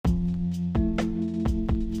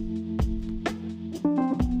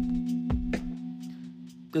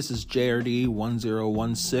This is JRD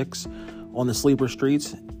 1016 on the Sleeper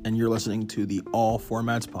Streets, and you're listening to the All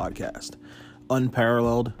Formats Podcast.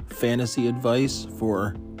 Unparalleled fantasy advice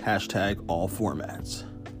for hashtag all formats.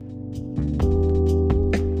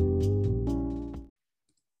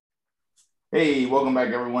 Hey, welcome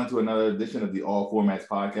back everyone to another edition of the All Formats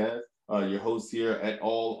Podcast. Your hosts here at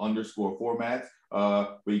all_formats.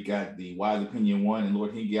 We got the Wise Opinion One and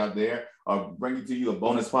Lord Hinky out there, bringing to you a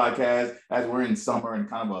bonus podcast as we're in summer and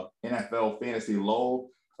kind of a NFL fantasy lull.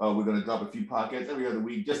 We're going to drop a few podcasts every other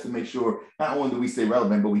week just to make sure not only do we stay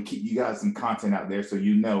relevant, but we keep you guys some content out there so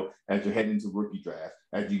you know as you're heading into rookie draft,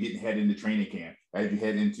 as you head into training camp, as you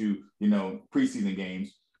head into preseason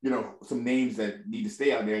games, some names that need to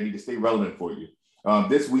stay out there, need to stay relevant for you.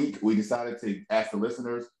 This week, we decided to ask the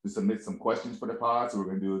listeners to submit some questions for the pod. So we're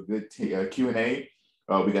going to do a good Q&A.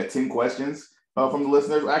 We got 10 questions from the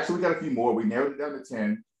listeners. Actually, we got a few more. We narrowed it down to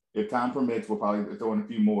 10. If time permits, we'll probably throw in a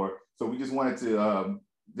few more. So we just wanted to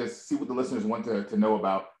just see what the listeners want to know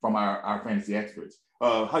about from our fantasy experts.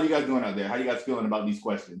 How you guys doing out there? How you guys feeling about these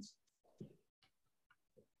questions?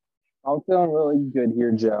 I'm feeling really good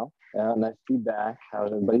here, Joe. Nice to be back.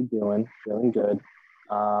 How's everybody doing? Feeling good.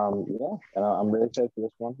 I'm really excited for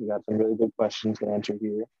this one. We got some really good questions to answer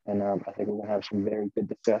here, and I think we're going to have some very good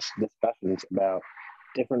discussions about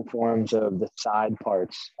different forms of the side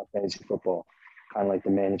parts of fantasy football, kind of like the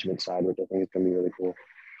management side, which I think is going to be really cool.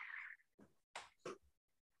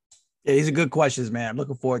 Yeah, these are good questions, man. I'm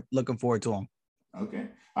looking forward to them. Okay.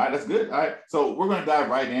 All right, that's good. All right, so we're going to dive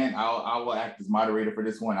right in. I will act as moderator for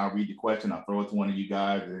this one. I'll read the question. I'll throw it to one of you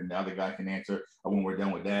guys, and the other guy can answer when we're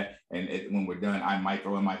done with that. And when we're done, I might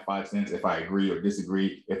throw in my 5 cents if I agree or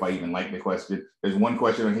disagree, if I even like the question. There's one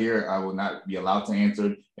question in here I will not be allowed to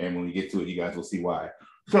answer, and when we get to it, you guys will see why.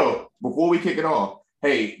 So before we kick it off,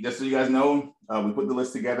 hey, just so you guys know, we put the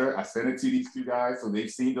list together. I sent it to these two guys, so they've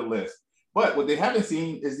seen the list. But what they haven't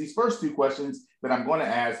seen is these first 2 questions that I'm going to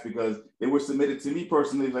ask because they were submitted to me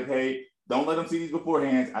personally. Like, hey, don't let them see these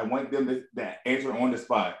beforehand. I want them to answer on the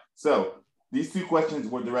spot. So these 2 questions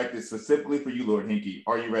were directed specifically for you, Lord Hinky.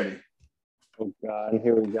 Are you ready? Oh, God.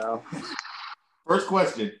 Here we go. First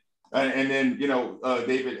question. And then,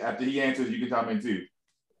 David, after he answers, you can chime in too.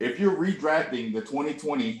 If you're redrafting the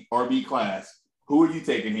 2020 RB class, who are you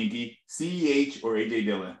taking, Hinky? CEH or AJ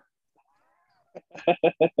Dillon?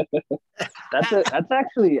 That's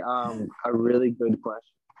actually a really good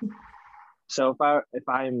question. So if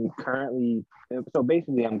I'm currently, so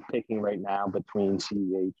basically I'm picking right now between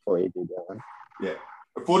CEH or AJ Dillon. Yeah.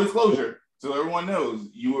 Full disclosure, so everyone knows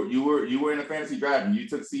you were in a fantasy draft and you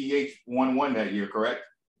took CEH 1-1 that year, correct?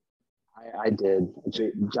 I did.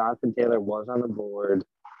 Jonathan Taylor was on the board,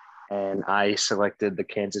 and I selected the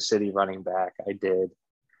Kansas City running back. I did.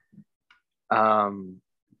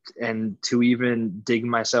 And to even dig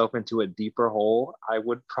myself into a deeper hole, I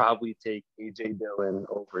would probably take AJ Dillon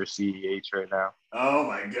over CEH right now. Oh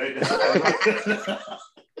my goodness.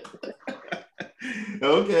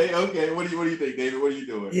 Okay. What do you think, David? What are you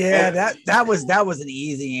doing? Yeah, that was an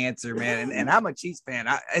easy answer, man. And I'm a Chiefs fan.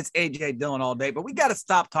 It's AJ Dillon all day, but we got to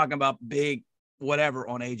stop talking about big whatever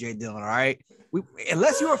on AJ Dillon. All right,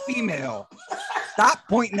 unless you're a female, stop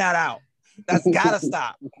pointing that out. That's gotta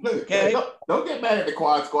stop. Okay, don't get mad at the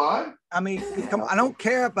quad squad. I mean, I don't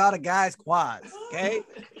care about a guy's quads. Okay,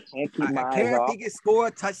 I care if he can score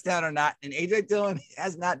a touchdown or not. And AJ Dillon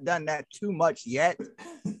has not done that too much yet.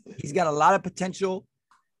 He's got a lot of potential.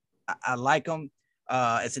 I like him.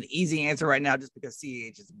 It's an easy answer right now, just because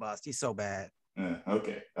CEH is a bust. He's so bad.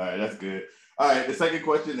 Okay, all right, that's good. All right, the second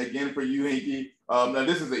question again for you, Hinky. Now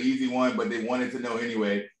this is an easy one, but they wanted to know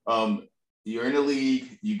anyway. You're in the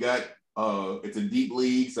league. You got. It's a deep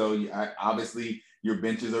league, so obviously your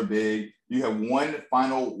benches are big. You have one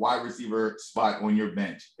final wide receiver spot on your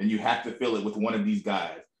bench, and you have to fill it with one of these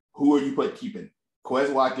guys. Who are you keeping?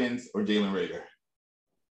 Quez Watkins or Jalen Reagor?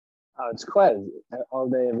 Oh, it's Quez all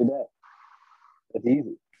day, every day. It's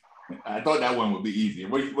easy. I thought that one would be easy.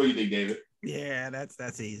 What do you think, David? Yeah,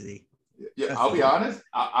 that's easy. Yeah, I'll be honest.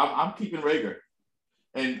 I'm keeping Reagor.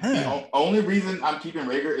 And the only reason I'm keeping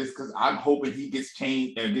Reagor is because I'm hoping he gets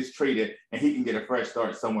changed and gets traded and he can get a fresh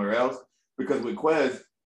start somewhere else. Because with Quez,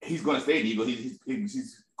 he's going to stay an Eagle.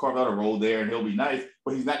 He's carved out a role there and he'll be nice,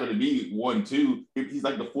 but he's not going to be 1-2. He's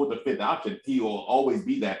like the 4th or 5th option. He will always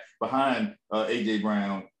be that behind A.J.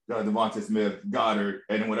 Brown, Devontae Smith, Goddard,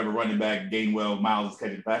 and then whatever running back, Gainwell, Miles is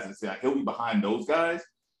catching passes. He'll be behind those guys.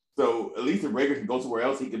 So at least if Reagor can go somewhere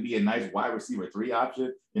else, he could be a nice wide receiver 3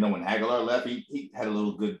 option. When Aguilar left, he had a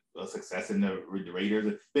little good success in the Raiders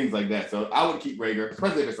and things like that. So I would keep Reagor,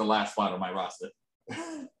 especially if it's the last spot on my roster.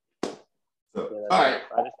 So, all right.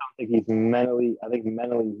 I just don't think he's mentally. I think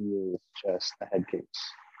mentally he is just a head case.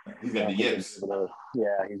 He's got the yips.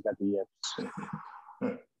 Yeah, he's got the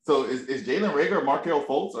yips. So is Jalen Reagor or Markelle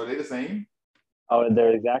Fultz, are they the same? Oh,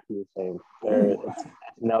 they're exactly the same. It's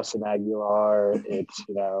Nelson Aguilar. It's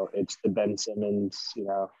it's the Ben Simmons.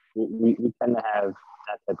 We tend to have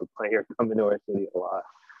that type of player come into our city a lot.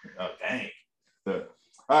 Oh, dang.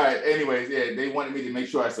 All right. Anyways, yeah, they wanted me to make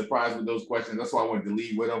sure I surprised with those questions. That's why I wanted to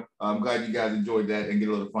lead with them. I'm glad you guys enjoyed that and get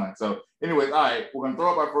a little fun. So, anyways, all right, we're gonna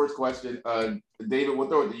throw up our first question. David, we'll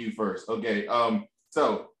throw it to you first. Okay.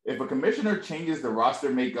 So if a commissioner changes the roster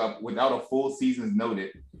makeup without a full season's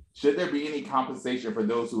notice, should there be any compensation for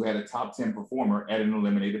those who had a top 10 performer at an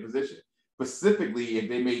eliminated position? Specifically, if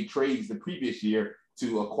they made trades the previous year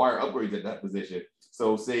to acquire upgrades at that position.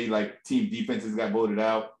 So say like team defenses got voted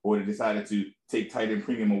out or they decided to take tight end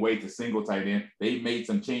premium away to single tight end. They made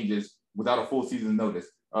some changes without a full season notice.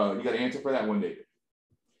 You got an answer for that one, David?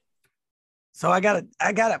 So I'm going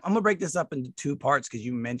to break this up into two parts because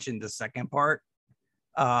you mentioned the second part.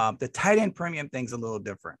 The tight end premium thing's a little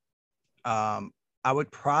different. I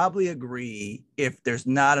would probably agree if there's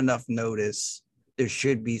not enough notice, there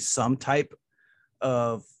should be some type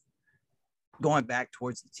of going back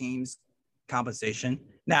towards the team's compensation.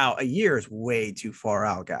 Now, a year is way too far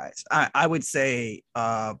out, guys. I would say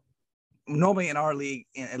normally in our league,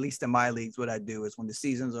 at least in my leagues, what I do is when the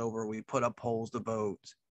season's over, we put up polls to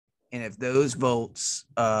vote. And if those votes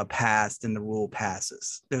pass, then the rule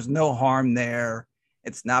passes. There's no harm there.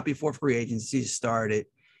 It's not before free agency started.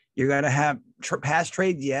 You're going to have past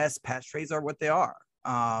trades. Yes, past trades are what they are.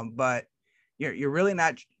 But you're really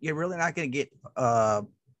not going to get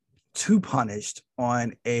too punished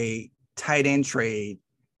on a tight end trade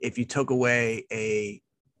if you took away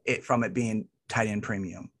it from it being tight end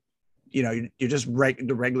premium. You're just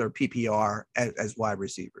the regular PPR as wide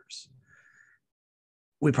receivers.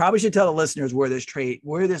 We probably should tell the listeners where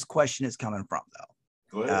this question is coming from,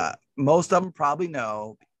 though. Most of them probably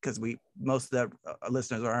know because most of the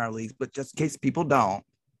listeners are in our leagues, but just in case people don't,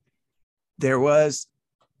 there was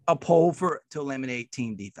a poll to eliminate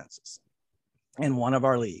team defenses in one of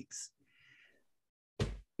our leagues.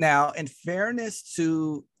 Now, in fairness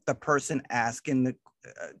to the person asking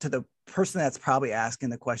to the person that's probably asking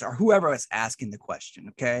the question or whoever is asking the question,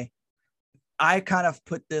 okay, I kind of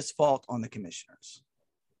put this fault on the commissioners.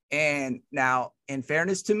 And now, in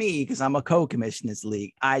fairness to me, because I'm a co-commissioner in this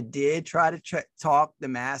league, I did try to talk the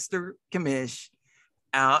master commish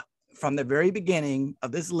out from the very beginning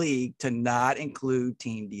of this league to not include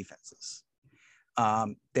team defenses.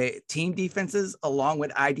 The team defenses along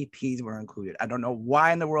with IDPs were included. I don't know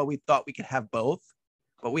why in the world we thought we could have both,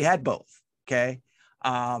 but we had both. Okay.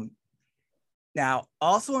 Now,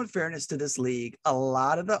 also in fairness to this league, a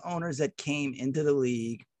lot of the owners that came into the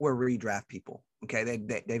league were redraft people. Okay.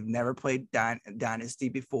 They've never played Dynasty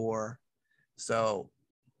before. So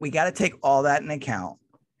we got to take all that into account.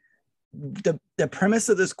 The premise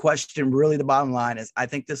of this question, really the bottom line is, I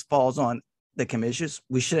think this falls on the commissioners.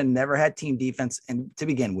 We should have never had team defense to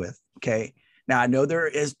begin with. Okay. Now I know there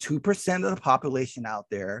is 2% of the population out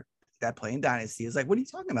there that play in Dynasty is like, what are you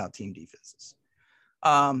talking about? Team defenses?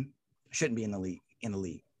 Shouldn't be in the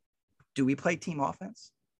league. Do we play team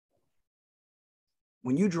offense?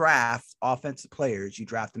 When you draft offensive players, you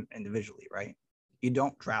draft them individually, right? You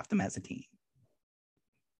don't draft them as a team.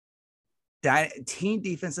 Team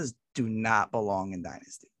defenses do not belong in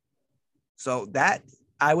Dynasty. So that,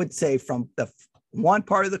 I would say, from the one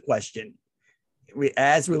part of the question,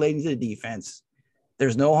 as relating to the defense,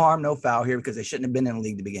 there's no harm, no foul here because they shouldn't have been in the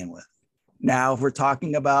league to begin with. Now, if we're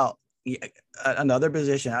talking about another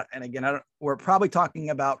position, and again, we're probably talking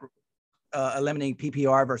about eliminating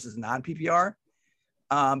PPR versus non-PPR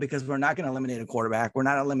because we're not going to eliminate a quarterback. We're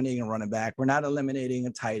not eliminating a running back. We're not eliminating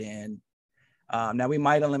a tight end. Now, we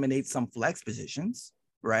might eliminate some flex positions,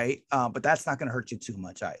 right? But that's not going to hurt you too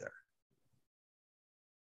much either.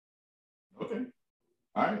 Okay.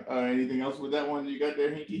 All right. Anything else with that one you got there,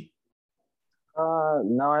 Hinky?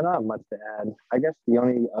 No, I don't have much to add. I guess the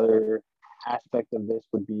only other aspect of this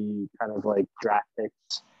would be kind of like draft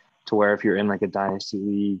picks, to where if you're in like a dynasty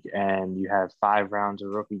league and you have 5 rounds of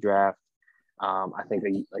rookie draft, I think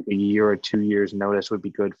a year or 2 years notice would be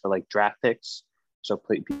good for like draft picks. So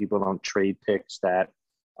people don't trade picks that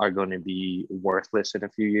are going to be worthless in a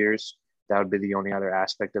few years. That would be the only other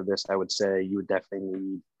aspect of this. I would say you would definitely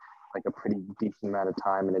need like a pretty decent amount of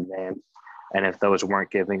time in advance. And if those weren't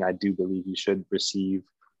given, I do believe you should receive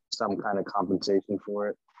some kind of compensation for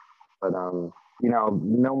it. But,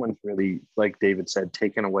 no one's really, like David said,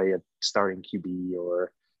 taking away a starting QB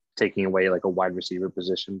or taking away like a wide receiver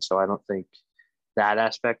position. So I don't think that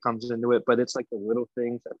aspect comes into it. But it's like the little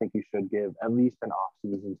things. I think you should give at least an off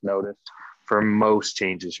season's notice for most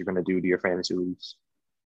changes you're going to do to your fantasy leagues.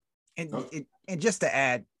 And just to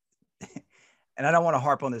add, and I don't want to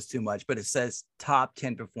harp on this too much, but it says top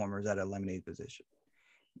 10 performers at eliminated position.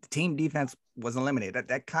 The team defense was eliminated.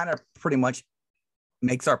 That kind of pretty much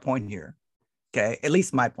makes our point here. Okay. At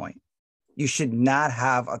least my point. You should not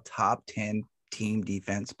have a top 10 team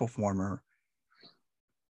defense performer.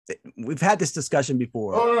 We've had this discussion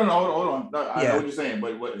before. Oh, no, hold on. No, I know what you're saying,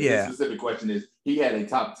 but the specific question is, he had a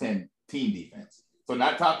top 10 team defense. So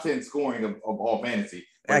not top 10 scoring of all fantasy.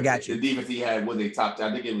 I got you. The defense he had was a top 10.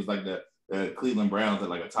 I think it was like the Cleveland Browns had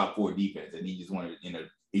like a top 4 defense, and he just wanted,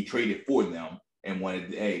 he traded for them and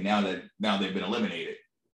wanted, hey, now they've been eliminated.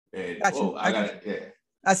 And,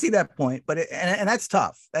 I see that point, but and that's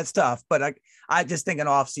tough. That's tough. But I just think an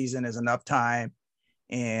off season is enough time,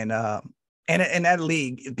 and in that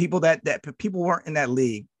league, people that people weren't in that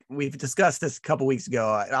league. We've discussed this a couple weeks ago.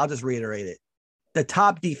 I'll just reiterate it. The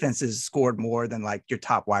top defenses scored more than like your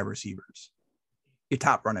top wide receivers, your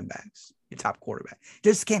top running backs, your top quarterback.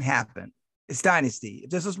 This can't happen. It's dynasty.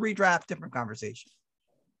 If this is redraft, different conversation.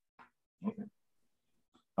 Okay.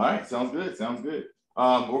 All right. Sounds good.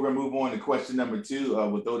 We're going to move on to question number 2.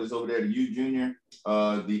 We'll throw this over there to you, Junior.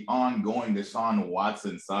 The ongoing Deshaun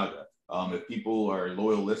Watson saga. If people are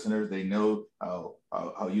loyal listeners, they know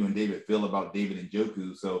how you and David feel about David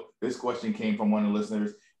Njoku. So this question came from one of the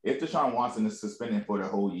listeners. If Deshaun Watson is suspended for the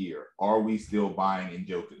whole year, are we still buying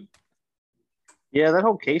Njoku? Yeah, that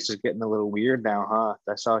whole case is getting a little weird now, huh?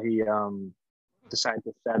 I saw he decided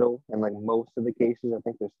to settle in like most of the cases. I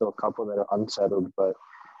think there's still a couple that are unsettled, but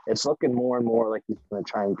it's looking more and more like he's going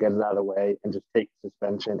to try and get it out of the way and just take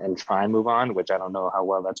suspension and try and move on, which I don't know how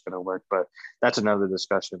well that's going to work, but that's another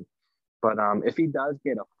discussion. But if he does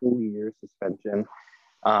get a full year suspension,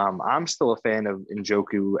 I'm still a fan of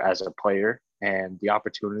Njoku as a player, and the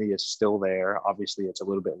opportunity is still there. Obviously, it's a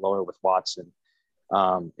little bit lower with Watson.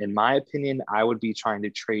 In my opinion, I would be trying to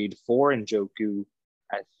trade for Njoku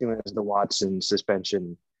as soon as the Watson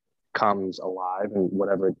suspension comes alive and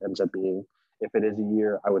whatever it ends up being. If it is a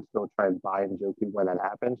year, I would still try and buy Njoku when that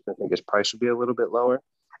happens. I think his price would be a little bit lower,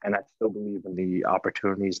 and I still believe in the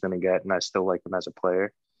opportunity he's going to get, and I still like him as a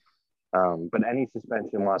player. But any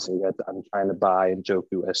suspension Watson gets, I'm trying to buy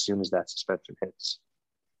Njoku as soon as that suspension hits.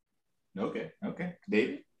 Okay.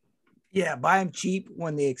 David? Yeah, buy him cheap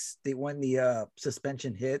when the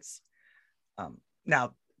suspension hits.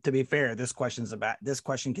 Now, to be fair, this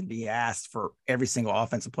question can be asked for every single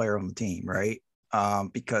offensive player on the team, right?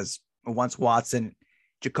 Because once Watson,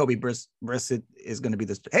 Jacoby Brissett is going to be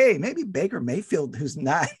this. Hey, maybe Baker Mayfield, who's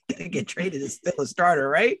not going to get traded, is still a starter,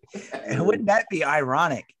 right? And wouldn't that be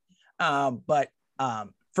ironic? But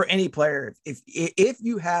for any player, if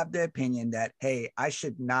you have the opinion that, hey, I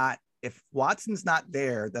should not, if Watson's not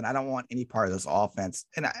there, then I don't want any part of this offense.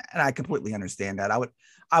 And I completely understand that.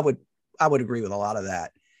 I would agree with a lot of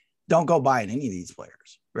that. Don't go buying any of these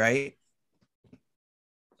players, right?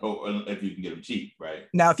 Oh, if you can get them cheap, right?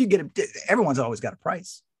 Now, if you get them, everyone's always got a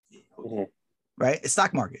price, right? It's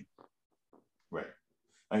stock market. Right.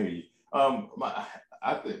 I hear you.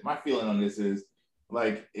 My feeling on this is,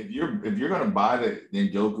 like, if you're gonna buy the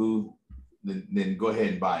Njoku, then go ahead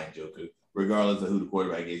and buy Njoku, regardless of who the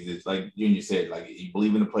quarterback is. It's like Junior said, like, you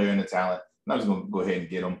believe in the player and the talent. I'm not just gonna go ahead and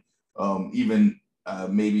get him.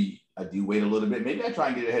 Maybe I do wait a little bit. Maybe I try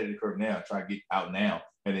and get ahead of the curve now. Try and get out now,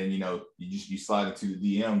 and then you slide into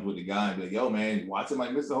the DMs with the guy and be like, "Yo, man, Watson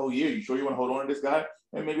might miss the whole year. You sure you want to hold on to this guy?"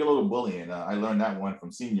 And maybe a little bullying. I learned that one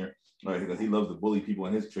from Senior, right? Because he loves to bully people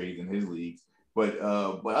in his trades and his leagues. But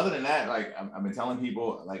other than that, like, I've been telling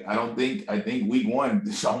people, like, I think week 1,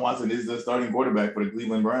 Deshaun Watson is the starting quarterback for the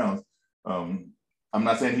Cleveland Browns. I'm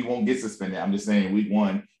not saying he won't get suspended. I'm just saying week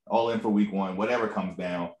 1, all in for week 1, whatever comes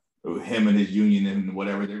down, him and his union and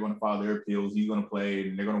whatever, they're going to file their appeals. He's going to play,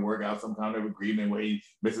 and they're going to work out some kind of agreement where he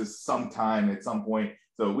misses some time at some point.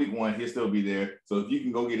 So week 1, he'll still be there. So if you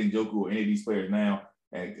can go get Njoku or any of these players now,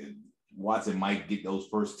 and Watson might get those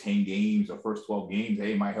first 10 games or first 12 games,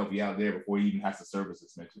 hey, it might help you out there before he even has to serve a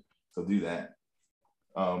suspension. So do that.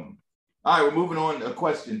 All right, we're moving on to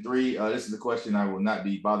question 3. This is a question I will not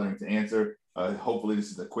be bothering to answer. Hopefully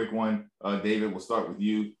this is a quick one. David, we'll start with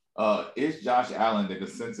you. Is Josh Allen the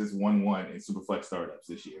consensus 1-1 in Superflex startups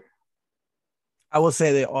this year? I will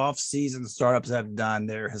say the off-season startups have done,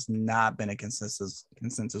 there has not been a consensus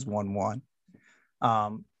 1-1.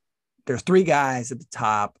 There's 3 guys at the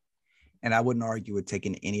top, and I wouldn't argue with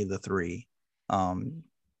taking any of the 3.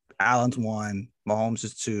 Allen's 1, Mahomes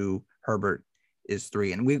is 2, Herbert is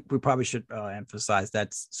 3. And we probably should emphasize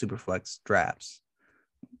that's Superflex drafts.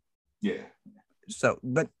 Yeah. So,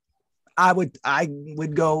 but I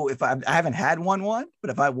would go if I haven't had 1-1,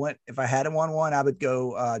 but if I had a 1-1, I would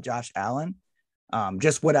go Josh Allen.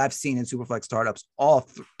 Just what I've seen in Superflex startups,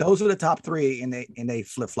 those are the top three, and they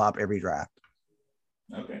flip flop every draft.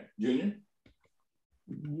 Okay, Junior.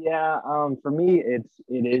 Yeah, for me, it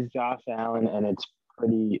is Josh Allen, and it's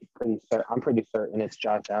pretty I'm pretty certain it's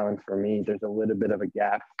Josh Allen for me. There's a little bit of a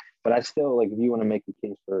gap, but I still like if you want to make the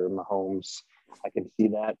case for Mahomes, I can see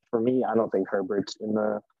that. For me, I don't think Herbert's in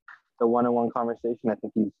the one-on-one conversation. I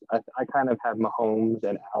think I kind of have Mahomes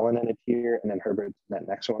and Allen in a tier, and then Herbert's in that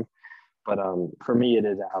next one. But for me, it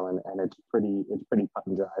is Allen, and it's pretty cut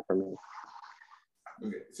and dry for me.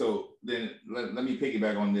 Okay, so then let me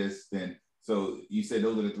piggyback on this then. So you said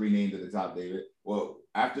those are the three names at the top, David. Well,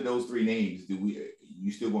 after those three names,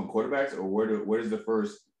 you still going quarterbacks, or where does the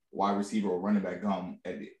first wide receiver or running back come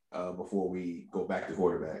at before we go back to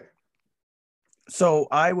quarterback? So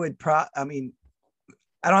I would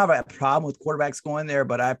I don't have a problem with quarterbacks going there,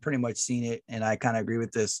 but I've pretty much seen it, and I kind of agree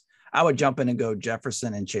with this. I would jump in and go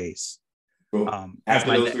Jefferson and Chase. Cool.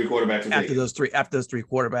 After those three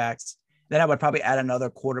quarterbacks, then I would probably add another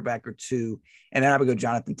quarterback or two, and then I would go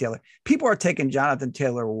Jonathan Taylor. People are taking Jonathan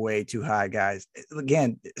Taylor way too high, guys.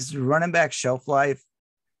 Again, it's running back shelf life.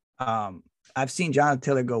 I've seen Jonathan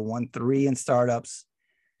Taylor go 1-3 in startups.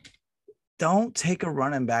 Don't take a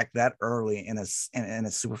running back that early in a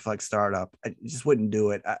Superflex startup. I just wouldn't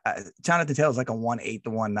do it. Jonathan Taylor is like a 1-8 to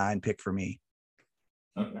 1-9 pick for me.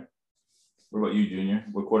 Okay. What about you, Junior?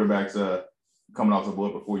 What quarterbacks coming off the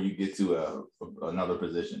board before you get to another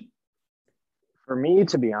position? For me,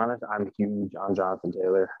 to be honest, I'm huge on Jonathan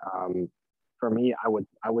Taylor. For me, I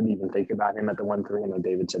would even think about him at the 1-3. I know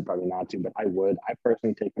David said probably not to, but I would. I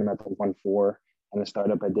personally take him at the 1-4 in the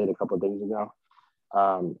startup I did a couple of days ago.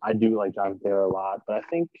 I do like Jonathan Taylor a lot, but I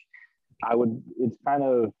think it's kind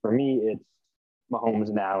of, for me, it's Mahomes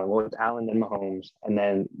and Allen. Well, it's Allen and Mahomes, and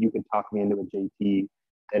then you could talk me into a JT,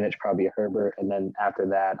 then it's probably a Herbert, and then after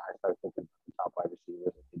that, I start thinking the top wide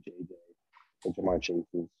receivers, like the JJ, the Jamar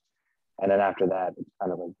Chases. And then after that, it's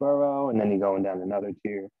kind of like Burrow, and then you're going down another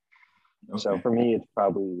tier. Okay. So for me, it's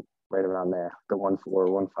probably right around there, the 1-4,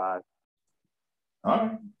 1-5. All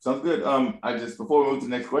right, sounds good. Before we move to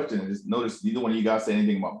the next question, I just noticed neither one of you guys said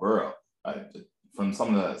anything about Burrow. From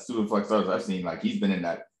some of the Superflex stars I've seen, like he's been in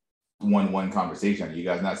that 1-1 conversation. Are you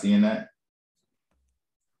guys not seeing that?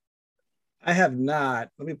 I have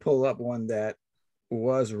not. Let me pull up one that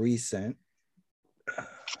was recent.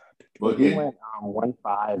 Well, he went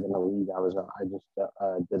 1-5 in the league. I just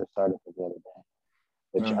did a startup the other day.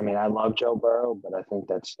 Which I mean, I love Joe Burrow, but I think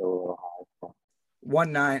that's still a little high.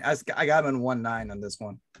 1-9. I got him in 1-9 on this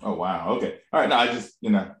one. Oh wow. Okay. All right. No, I just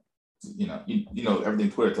you know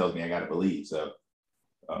everything Twitter tells me I gotta believe. So,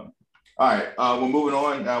 all right. We're moving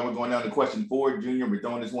on. We're going down to question 4, Junior. We're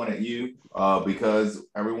throwing this one at you because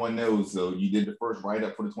everyone knows. So you did the first write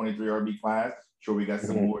up for the 23 RB class. Sure, we got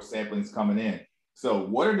some more samplings coming in. So,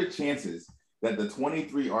 what are the chances that the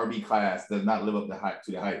 23 RB class does not live up to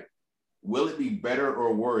the hype? Will it be better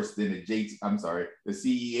or worse than the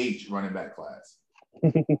CEH running back class?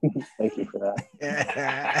 Thank you for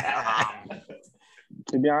that.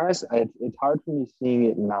 To be honest, it's hard for me seeing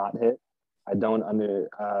it not hit. I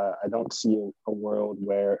don't see a world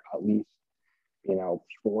where at least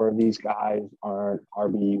 4 of these guys aren't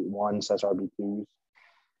RB1s, RB2s,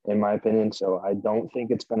 in my opinion. So I don't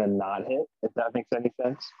think it's going to not hit, if that makes any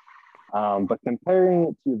sense. But comparing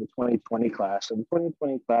it to the 2020 class, so the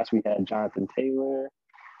 2020 class, we had Jonathan Taylor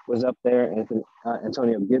was up there,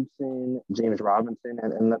 Antonio Gibson, James Robinson,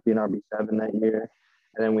 and ended up being RB7 that year.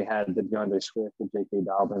 And then we had the DeAndre Swift, the J.K.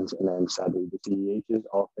 Dobbins, and then sadly the CEHs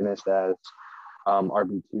all finished as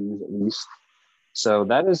RB2s at least. So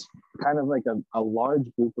that is kind of like a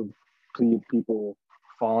large group of people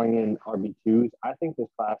falling in RB2s. I think this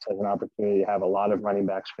class has an opportunity to have a lot of running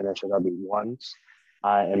backs finish as RB1s.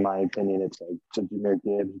 In my opinion, it's like Jahmyr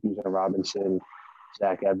Gibbs, Bijan Robinson,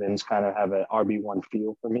 Zach Evans kind of have an RB1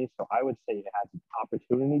 feel for me. So I would say it has an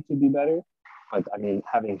opportunity to be better. But I mean,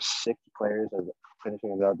 having 6 players as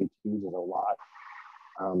finishing as RB2s is a lot.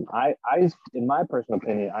 I, in my personal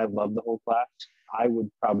opinion, I love the whole class. I would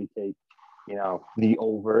probably take, the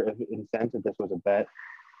over in sense that this was a bet.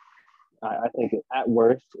 I think at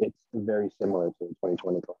worst, it's very similar to the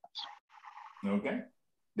 2020 class. Okay.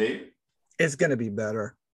 Dave? It's going to be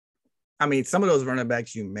better. I mean, some of those running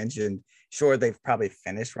backs you mentioned, sure, they've probably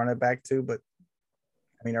finished running back too, but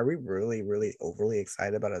I mean, are we really, really overly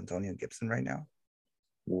excited about Antonio Gibson right now?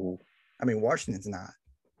 Mm-hmm. I mean, Washington's not.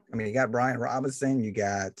 I mean, you got Brian Robinson, you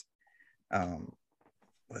got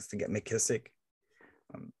McKissick,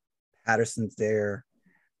 Patterson's there.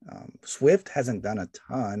 Swift hasn't done a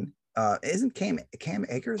ton. Isn't Cam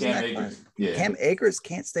Akers? Cam Akers, yeah. Cam Akers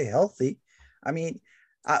can't stay healthy. I mean,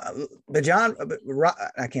 I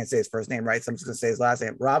can't say his first name right, so I'm just gonna say his last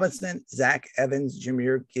name. Robinson, Zach Evans,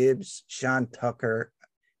 Jameer Gibbs, Sean Tucker,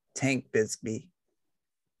 Tank Bigsby.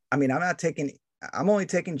 I mean, I'm only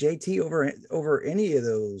taking JT over any of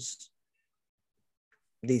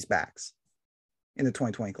these backs in the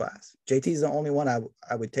 2020 class. JT is the only one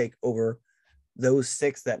I would take over those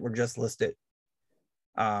 6 that were just listed.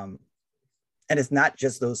 And it's not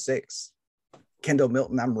just those 6. Kendall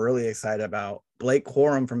Milton, I'm really excited about. Blake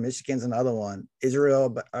Corum from Michigan's another one.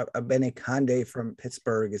 Israel Abanikande from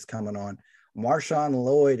Pittsburgh is coming on. Marshawn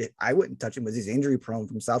Lloyd, I wouldn't touch him because he's injury prone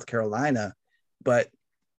from South Carolina. But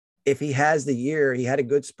if he has the year, he had a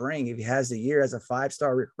good spring. If he has the year as a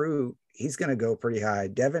 5-star recruit, he's going to go pretty high.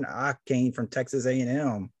 Devin Octane from Texas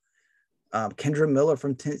A&M. Kendra Miller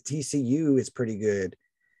from TCU is pretty good.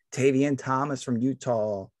 Tavian Thomas from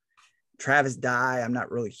Utah. Travis Dye, I'm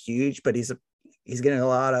not really huge, but he's getting a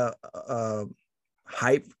lot of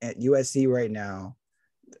hype at USC right now.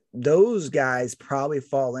 Those guys probably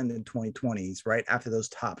fall into the 2020s, right after those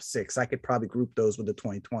top 6. I could probably group those with the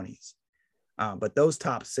 2020s. But those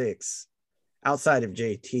top 6, outside of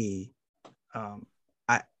JT,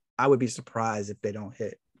 I would be surprised if they don't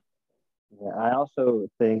hit. Yeah, I also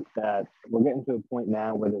think that we're getting to a point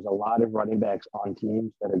now where there's a lot of running backs on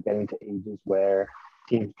teams that are getting to ages where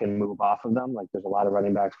teams can move off of them. Like there's a lot of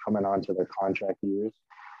running backs coming on to their contract years.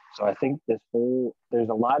 So I think there's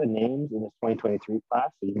a lot of names in this 2023 class.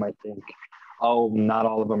 So you might think, oh, not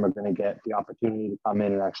all of them are going to get the opportunity to come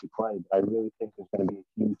in and actually play. But I really think there's going to be a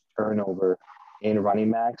huge turnover in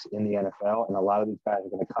running backs in the NFL. And a lot of these guys are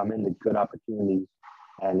going to come into good opportunities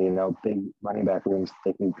and, big running back rooms.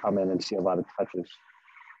 They can come in and see a lot of touches.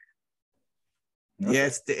 Yeah,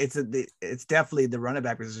 it's definitely the running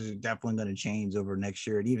back position is definitely going to change over next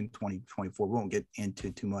year and even 2024. We won't get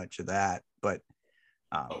into too much of that, but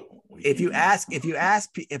if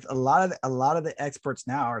a lot of the experts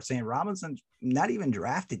now are saying Robinson's not even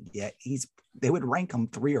drafted yet, they would rank him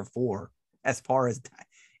 3 or 4 as far as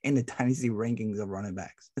in the dynasty rankings of running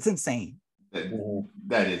backs. It's insane.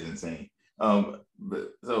 That is insane.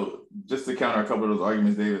 But so just to counter a couple of those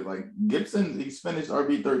arguments, David, like Gibson, he's finished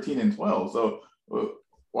RB 13 and 12. So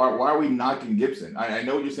why are we knocking Gibson? I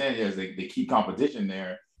know what you're saying. Yes, they keep competition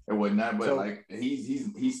there and whatnot, but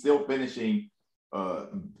he's still finishing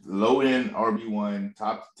low end RB1,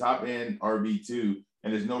 top end RB2,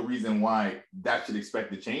 and there's no reason why that should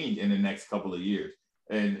expect to change in the next couple of years.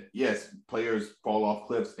 And yes, players fall off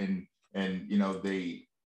cliffs, and they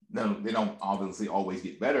don't obviously always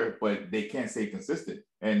get better, but they can't stay consistent.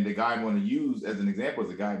 And the guy I'm going to use as an example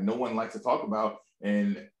is a guy no one likes to talk about,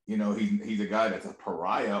 and he's a guy that's a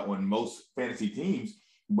pariah on most fantasy teams.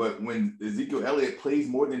 But when Ezekiel Elliott plays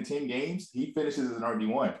more than 10 games, he finishes as an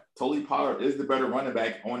RB1. Tony Pollard is the better running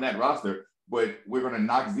back on that roster, but we're going to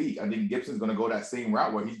knock Zeke. I think Gibson's going to go that same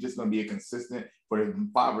route where he's just going to be a consistent for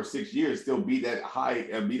 5 or 6 years, still be that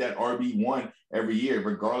be that RB1 every year,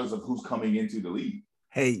 regardless of who's coming into the league.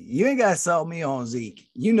 Hey, you ain't got to sell me on Zeke.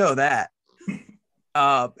 You know that.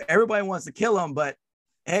 Everybody wants to kill him, but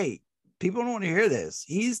hey, people don't want to hear this.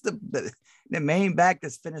 He's the main back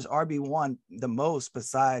that's finished RB1 the most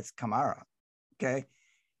besides Kamara. Okay.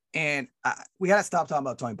 And we got to stop talking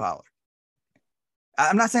about Tony Pollard.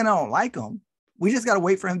 I'm not saying I don't like him. We just got to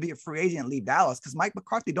wait for him to be a free agent and leave Dallas because Mike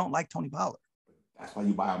McCarthy don't like Tony Pollard. That's why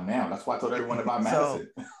you buy him now. That's why I told everyone to buy Madison.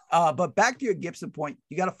 But back to your Gibson point,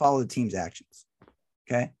 you got to follow the team's actions.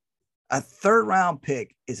 Okay. A 3rd round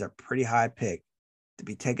pick is a pretty high pick to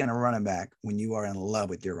be taking a running back when you are in love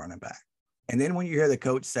with your running back. And then when you hear the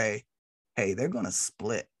coach say, hey, they're going to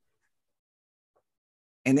split.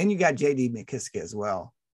 And then you got J.D. McKissick as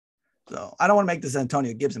well. So I don't want to make this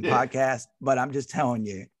Antonio Gibson podcast, but I'm just telling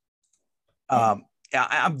you,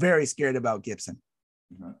 I'm very scared about Gibson.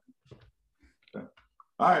 Mm-hmm. Okay.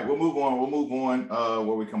 All right, we'll move on. Where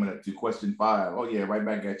are we coming up to? Question 5. Oh, yeah, right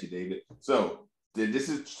back at you, David. So this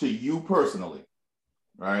is to you personally,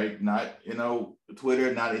 right? Not,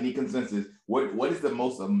 Twitter, not any consensus. What is the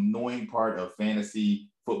most annoying part of fantasy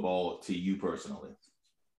football to you personally?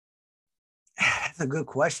 That's a good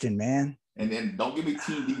question, man. And then don't give me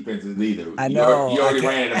team defenses either. I know. You already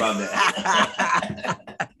ranted about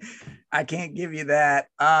that. I can't give you that.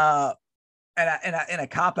 And a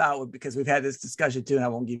cop out because we've had this discussion too, and I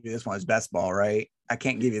won't give you this one as best ball, right? I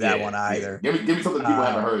can't give you that one either. Yeah. Give me something people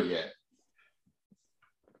haven't heard yet.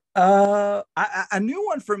 A new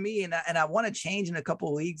one for me, and I want to change in a couple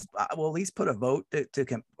of leagues. We'll at least put a vote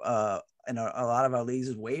to in a lot of our leagues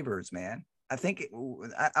is waivers, man. I think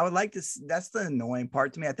I would like to. That's the annoying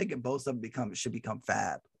part to me. I think it both of them should become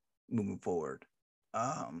fab moving forward.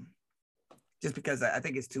 Just because I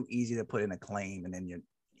think it's too easy to put in a claim and then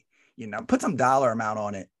put some dollar amount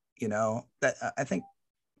on it. That I think.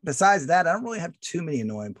 Besides that, I don't really have too many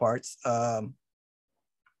annoying parts. A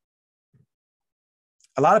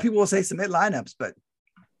lot of people will say submit lineups, but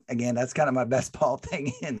again, that's kind of my best ball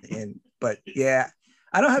thing. But yeah,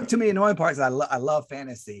 I don't have too many annoying parts. I love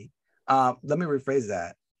fantasy. Let me rephrase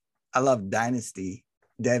that. I love Dynasty,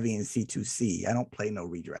 Devi, and C2C. I don't play no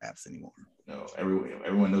redrafts anymore. No,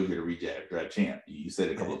 everyone knows you're the redraft champ. You said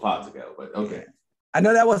it a couple of pods ago, but okay. Yeah. I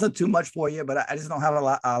know that wasn't too much for you, but I just don't have a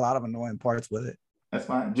lot of annoying parts with it. That's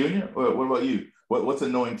fine. Junior, what about you? What's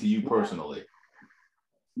annoying to you personally?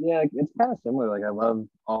 Yeah, it's kind of similar. Like, I love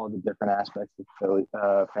all the different aspects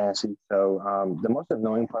of fantasy. So the most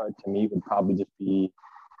annoying part to me would probably just be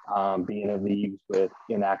being in leagues with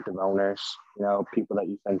inactive owners, people that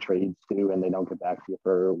you send trades to and they don't get back to you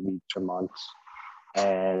for weeks or months,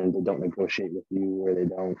 and they don't negotiate with you, or they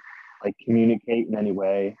don't communicate in any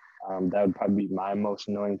way. That would probably be my most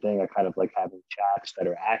annoying thing. I kind of like having chats that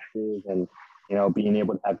are active and, being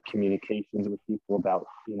able to have communications with people about,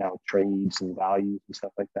 trades and values and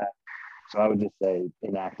stuff like that. So I would just say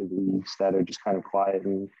inactive leagues that are just kind of quiet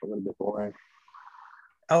and a little bit boring.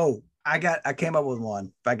 Oh, I came up with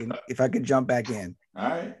one. If I could jump back in. All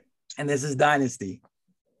right. And this is Dynasty.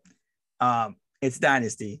 It's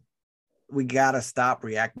Dynasty. We got to stop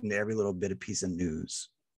reacting to every little bit of piece of news.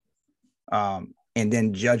 And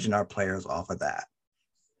then judging our players off of that.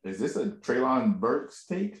 Is this a Treylon Burks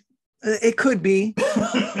take? It could be.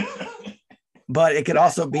 But it could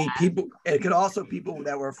also be people. It could also people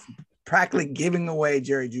that were practically giving away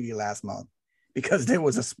Jerry Jeudy last month because there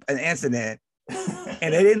was an incident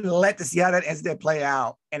and they didn't let to see how that incident play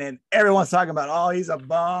out. And then everyone's talking about, oh, he's a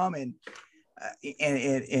bum and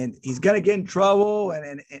he's gonna get in trouble.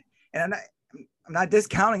 And I'm not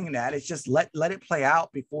discounting that. It's just let it play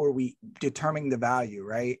out before we determine the value,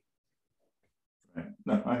 right?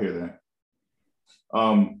 No, I hear that.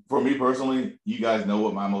 For me personally, you guys know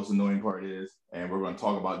what my most annoying part is, and we're going to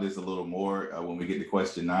talk about this a little more when we get to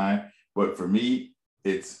question 9. But for me,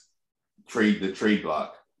 it's the trade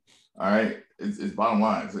block. All right, it's bottom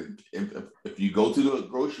line. It's like if you go to the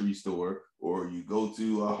grocery store or you go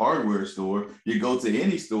to a hardware store, you go to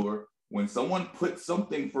any store, when someone puts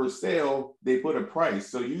something for sale, they put a price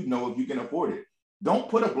so you know if you can afford it. Don't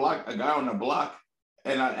put a guy on the block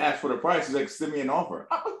and not ask for the price. He's like, send me an offer.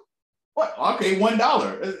 What? Okay, $1.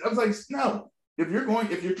 I was like, no. If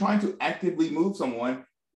you're trying to actively move someone,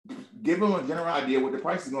 give them a general idea what the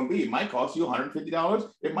price is going to be. It might cost you $150.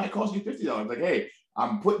 It might cost you $50. Like, hey,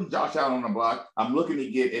 I'm putting Josh Allen on the block. I'm looking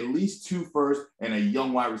to get at least 2 firsts and a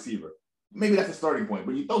young wide receiver. Maybe that's a starting point.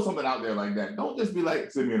 But you throw something out there like that. Don't just be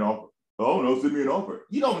like, send me an offer. Oh, no, send me an offer.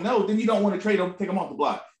 You don't know. Then you don't want to trade them, take them off the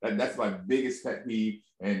block. That's my biggest pet peeve,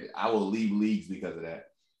 and I will leave leagues because of that.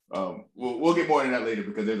 We'll get more into that later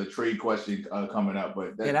because there's a trade question coming up.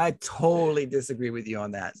 And I totally disagree with you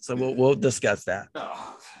on that. So we'll discuss that.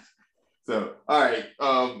 So, all right.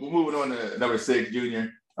 We're moving on to number 6,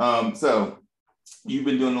 Junior. So you've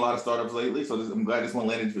been doing a lot of startups lately. So I'm glad this one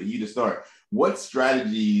landed for you to start. What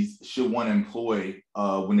strategies should one employ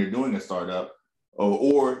when they're doing a startup?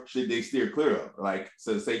 Or should they steer clear of? Like,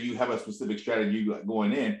 so say you have a specific strategy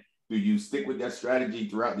going in. Do you stick with that strategy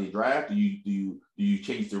throughout the draft? Do you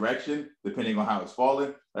change direction depending on how it's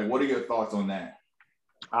falling? Like, what are your thoughts on that?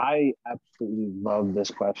 I absolutely love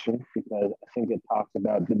this question because I think it talks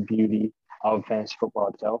about the beauty of fantasy football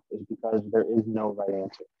itself is because there is no right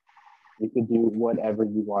answer. You could do whatever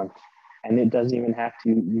you want, and it doesn't even have to.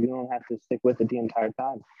 You don't have to stick with it the entire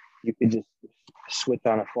time. You could just switch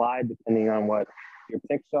on a fly depending on what your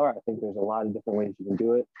picks are. I think there's a lot of different ways you can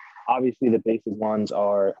do it. Obviously, the basic ones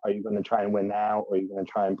are you going to try and win now or are you going to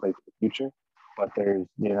try and play for the future? But there's,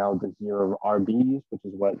 the 0 RBs, which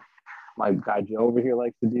is what my guy Joe over here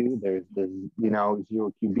likes to do. There's the, 0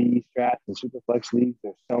 QB strats and superflex leagues.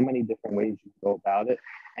 There's so many different ways you can go about it.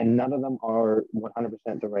 And none of them are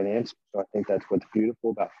 100% the right answer. So I think that's what's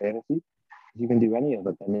beautiful about fantasy. You can do any of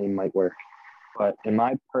it and it might work. But in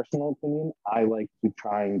my personal opinion, I like to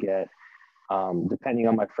try and get, depending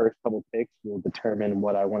on my first couple picks, will determine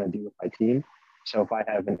what I want to do with my team. So if I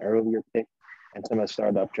have an earlier pick and some of the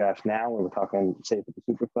startup drafts now, and we're talking, say, for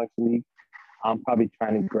the Superflex League, I'm probably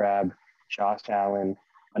trying to grab Josh Allen,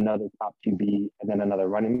 another top QB, and then another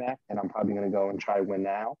running back, and I'm probably going to go and try win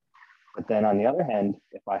now. But then on the other hand,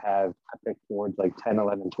 if I have a pick towards like 10,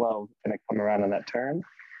 11, 12, and I come around on that turn,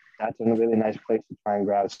 that's a really nice place to try and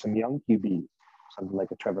grab some young QBs, something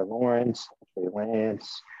like a Trevor Lawrence, a Trey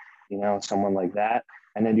Lance, someone like that.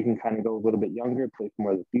 And then you can kind of go a little bit younger, play for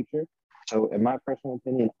more of the future. So in my personal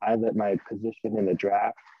opinion, I let my position in the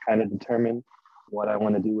draft kind of determine what I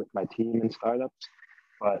want to do with my team and startups.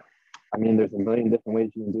 But I mean, there's a million different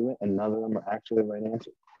ways you can do it, and none of them are actually the right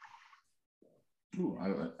answer. Ooh,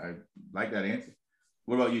 I like that answer.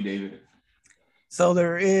 What about you, David? So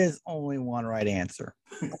there is only one right answer.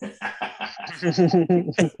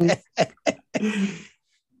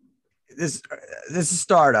 This is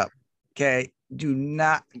startup. Okay.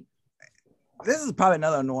 This is probably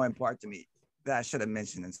another annoying part to me that I should have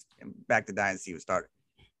mentioned back to Dynasty was started.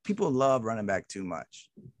 People love running back too much.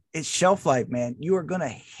 It's shelf life, man. You are going to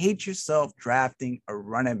hate yourself drafting a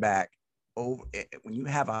running back over when you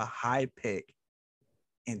have a high pick.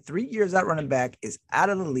 In 3 years, that running back is out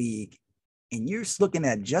of the league, and you're looking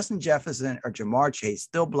at Justin Jefferson or Jamar Chase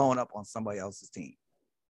still blowing up on somebody else's team.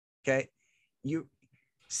 Okay.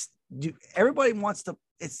 Everybody wants to,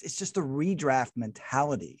 it's just a redraft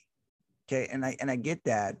mentality. Okay. And I get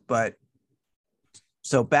that, but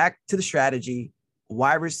so back to the strategy,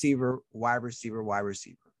 wide receiver.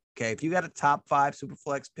 Okay. If you got a top 5 super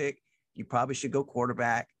flex pick, you probably should go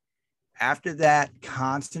quarterback. After that,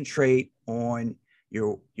 concentrate on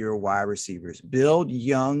your wide receivers. Build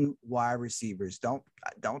young wide receivers. Don't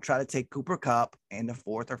try to take Cooper Kupp in the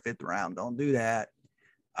 4th or 5th round. Don't do that.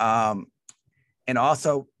 And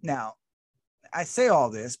also now I say all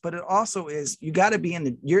this, but it also is you got to be in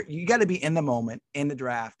the moment in the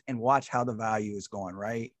draft and watch how the value is going,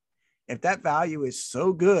 right? If that value is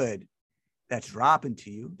so good that's dropping to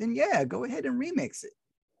you, then yeah, go ahead and remix it.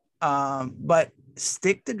 But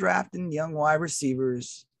stick to drafting young wide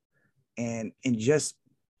receivers and just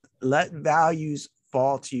let values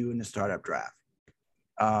fall to you in the startup draft.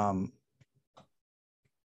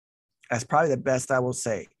 That's probably the best I will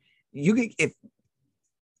say. You can, if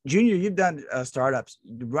Junior, you've done startups,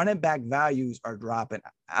 the running back values are dropping.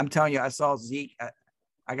 I'm telling you, I saw Zeke.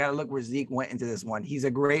 I got to look where Zeke went into this one. He's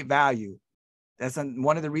a great value. That's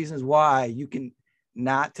one of the reasons why you can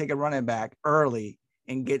not take a running back early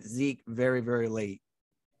and get Zeke very, very late.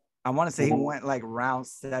 I want to say he went like round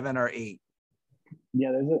 7 or 8. Yeah,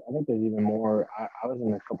 I think there's even more. I was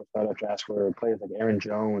in a couple startup drafts where players like Aaron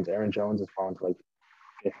Jones has fallen to like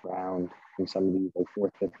 5th round in some of these, like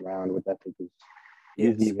 4th, 5th round, what that pick is.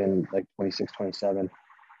 He's even like 26, 27.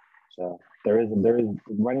 So there is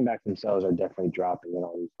running backs themselves are definitely dropping in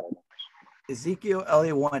all these startups. Ezekiel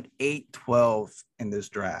Elliott won 8-12 in this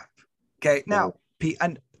draft. Okay, now Pete,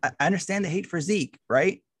 I understand the hate for Zeke,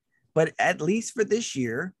 right? But at least for this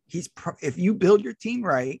year, if you build your team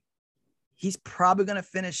right, he's probably going to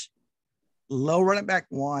finish low running back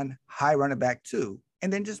 1, high running back 2,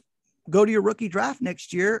 and then just go to your rookie draft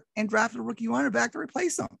next year and draft a rookie running back to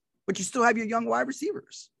replace him. But you still have your young wide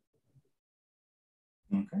receivers.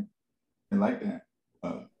 Okay. I like that.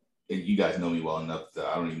 You guys know me well enough that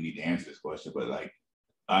I don't even need to answer this question, but like,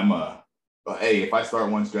 hey, if I start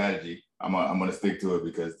one strategy, I'm gonna stick to it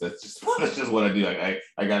because that's just what I do. Like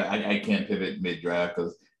I can't pivot mid draft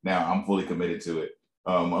because now I'm fully committed to it.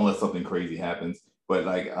 Unless something crazy happens. But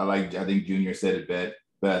I think Junior said it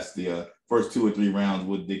best. The first 2 or 3 rounds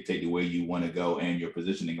would dictate the way you want to go and your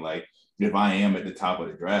positioning. Like if I am at the top of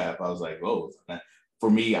the draft, I was like, oh, for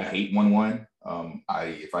me, I hate 1-1.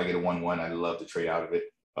 If I get a 1-1, I'd love to trade out of it,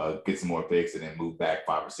 get some more picks, and then move back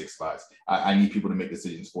 5 or 6 spots. I need people to make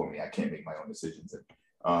decisions for me. I can't make my own decisions.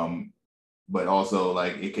 But also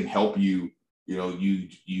like it can help you. You know,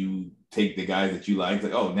 you take the guys that you like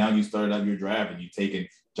oh, now you started out your draft and you've taken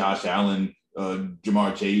Josh Allen,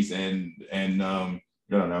 Jamar Chase, and I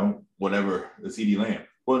don't know, whatever, the CeeDee Lamb.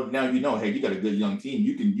 Well, now you know, hey, you got a good young team.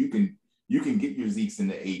 You can get your Zekes in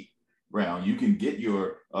the 8th round. You can get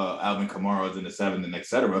your Alvin Kamaras in the 7th and et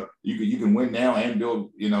cetera. You can win now and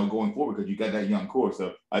build, going forward because you got that young core.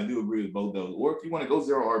 So I do agree with both those. Or if you want to go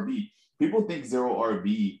 0 RB, people think 0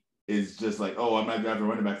 RB is just like, oh, I'm not drafting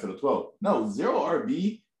running back to the 12th. No, 0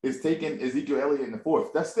 RB is taking Ezekiel Elliott in the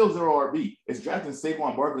 4th. That's still 0 RB. It's drafting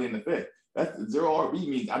Saquon Barkley in the 5th. That's 0 RB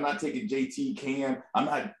means I'm not taking JT Cam. I'm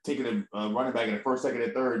not taking a running back in the 1st, 2nd,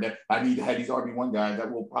 and 3rd that I need to have these RB1 guys that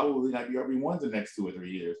will probably not be RB1s the next 2 or 3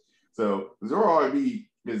 years. So 0 RB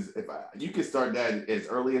is you can start that as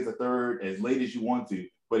early as the 3rd, as late as you want to,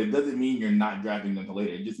 but it doesn't mean you're not drafting them until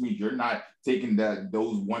later. It just means you're not taking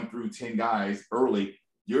those 1 through 10 guys early.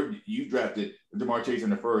 You drafted Jamar Chase in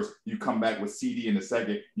the 1st. You come back with CD in the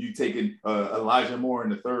 2nd. You taking Elijah Moore in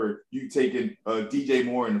the 3rd. You taking DJ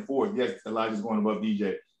Moore in the 4th. Yes, Elijah's going above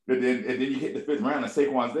DJ. And then you hit the 5th round and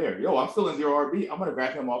Saquon's there. Yo, I'm still in 0 RB. I'm gonna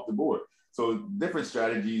grab him off the board. So different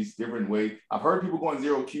strategies, different ways. I've heard people going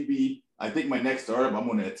 0 QB. I think my next startup, I'm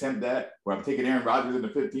going to attempt that, where I'm taking Aaron Rodgers in the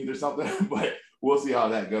 15th or something, but we'll see how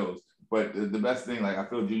that goes. But the best thing, like I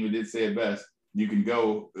feel Junior did say it best, you can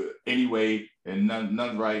go any way, and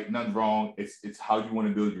none's right, none's wrong. It's how you want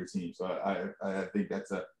to build your team. So I think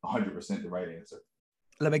that's 100% the right answer.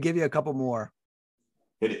 Let me give you a couple more.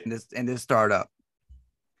 Hit it. In this startup.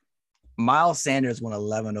 Miles Sanders went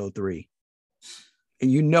 11:03.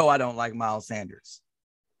 And you know I don't like Miles Sanders.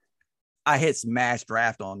 I hit smash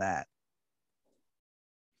draft on that.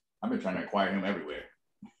 I've been trying to acquire him everywhere.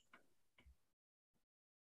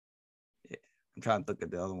 Yeah, I'm trying to look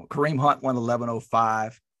at the other one. Kareem Hunt went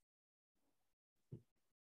 11:05.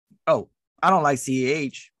 Oh, I don't like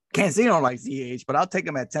CEH. Can't see I don't like CEH, but I'll take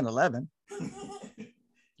him at 10-11.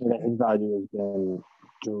 Yeah, his value has been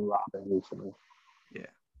dropping recently. Yeah.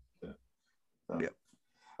 So. Yep.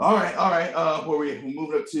 All right. We're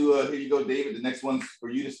moving up to here you go, David. The next one's for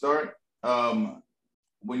you to start.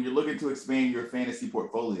 When you're looking to expand your fantasy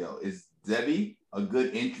portfolio, is Debbie a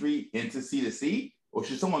good entry into C2C, or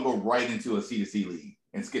should someone go right into a C2C league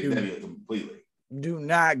and skip Debbie completely? Do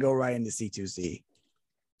not go right into C2C.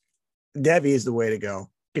 Debbie is the way to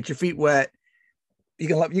go. Get your feet wet. You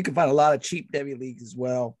can find a lot of cheap Debbie leagues as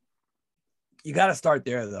well. You got to start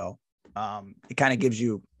there though. It kind of gives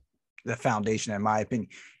you the foundation, in my opinion.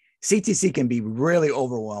 CTC can be really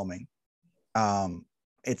overwhelming.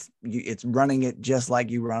 It's running it just like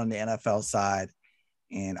you run on the NFL side,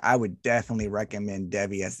 and I would definitely recommend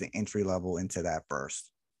Debbie as the entry level into that first.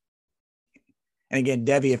 And again,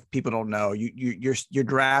 Debbie, if people don't know, you're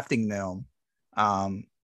drafting them. And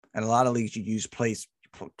a lot of leagues you use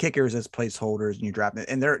kickers as placeholders, and you draft it,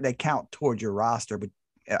 and they count towards your roster, but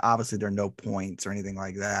obviously there are no points or anything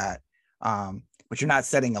like that. But you're not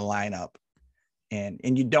setting a lineup, and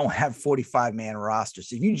you don't have 45-man rosters.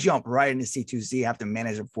 So you jump right into C2C, you have to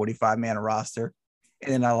manage a 45-man roster.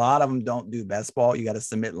 And then a lot of them don't do best ball. You got to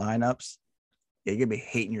submit lineups. Yeah, you're going to be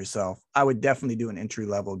hating yourself. I would definitely do an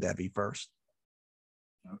entry-level Debbie first.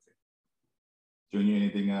 Okay. Junior,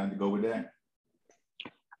 anything to go with that?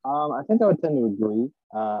 I think I would tend to agree.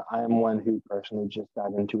 I am one who personally just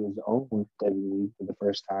got into his own Debbie league for the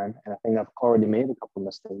first time, and I think I've already made a couple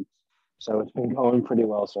mistakes. So it's been going pretty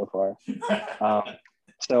well so far.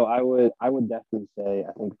 So I would definitely say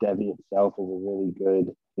I think Debbie itself is a really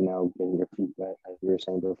good, getting your feet wet, as you were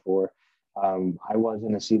saying before. I was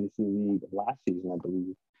in a C2C league last season, I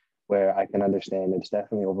believe, where I can understand it's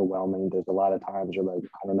definitely overwhelming. There's a lot of times you're like,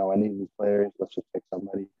 I don't know any of these players. Let's just pick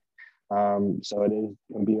somebody. So it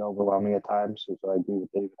can be overwhelming at times. So I agree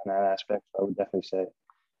with David on that aspect. So I would definitely say,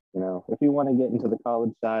 if you want to get into the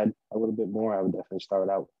college side a little bit more, I would definitely start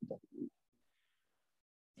out with that.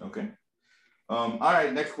 Okay. All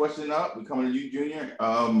right. Next question up. We're coming to you, Junior.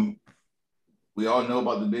 We all know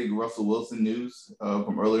about the big Russell Wilson news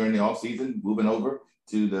from earlier in the offseason, moving over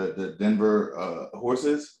to the Denver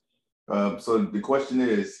Horses. So the question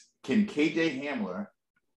is, can KJ Hamler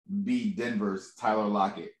be Denver's Tyler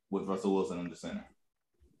Lockett with Russell Wilson under center?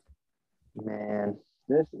 Man,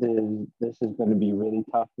 this is going to be really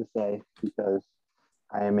tough to say because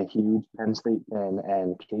I am a huge Penn State fan,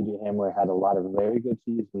 and KJ Hamler had a lot of very good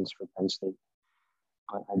seasons for Penn State.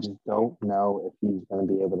 But I just don't know if he's going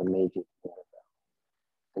to be able to make it.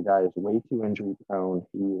 The guy is way too injury prone.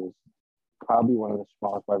 He is probably one of the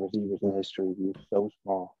smallest wide receivers in history. He is so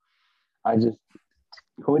small.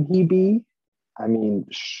 Could he be? I mean,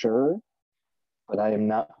 sure, but I am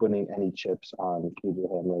not putting any chips on KJ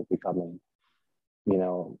Hamler becoming,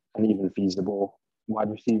 an even feasible wide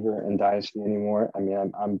receiver in Dynasty anymore. I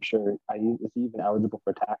mean, I'm sure is he even eligible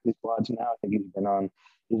for taxi squads now? I think he's been on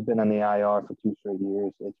the IR for 2 straight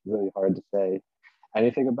years. It's really hard to say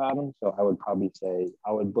anything about him. So I would probably say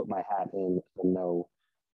I would put my hat in the no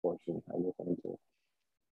portion of the thing too.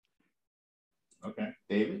 Okay,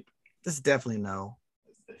 David. This is definitely no.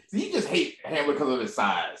 So you just hate Hamler because of his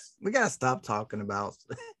size. We gotta stop talking about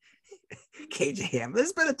KJ Hamler.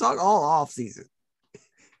 There's been a talk all off season.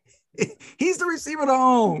 He's the receiver to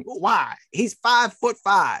own. Why? He's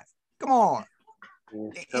 5'5". Come on.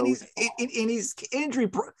 And he's injury.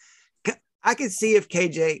 I could see if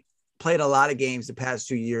KJ played a lot of games the past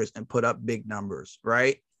 2 years and put up big numbers,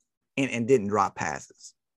 right? And didn't drop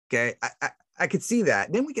passes. Okay. I could see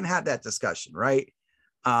that. Then we can have that discussion, right?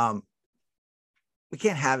 We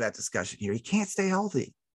can't have that discussion here. He can't stay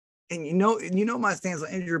healthy. And you know my stance on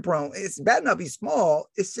injury prone. It's bad enough he's small.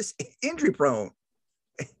 It's just injury prone.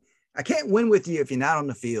 I can't win with you if you're not on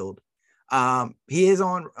the field. He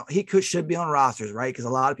should be on rosters, right? Because a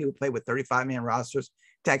lot of people play with 35-man rosters,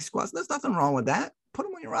 taxi squads. There's nothing wrong with that. Put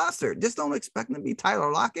him on your roster. Just don't expect him to be Tyler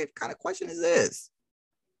Lockett. What kind of question is this?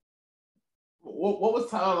 What was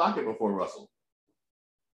Tyler Lockett before Russell?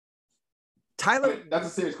 Tyler, that's a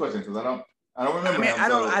serious question because I don't remember.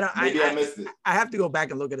 I missed it. I have to go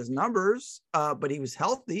back and look at his numbers, but he was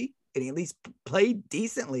healthy and he at least played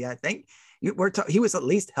decently. I think he was at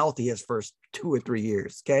least healthy his first 2 or 3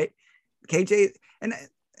 years. Okay, KJ, and I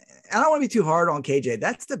don't want to be too hard on KJ.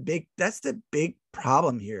 That's the big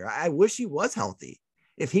problem here. I wish he was healthy.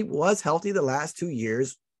 If he was healthy the last 2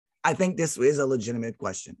 years, I think this is a legitimate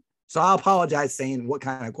question. So I'll apologize saying what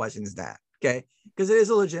kind of question is that? Okay, because it is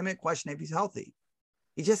a legitimate question if he's healthy.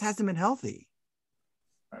 He just hasn't been healthy.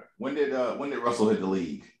 Right. When did Russell hit the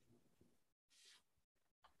league?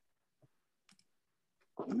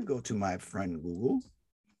 Let me go to my friend Google.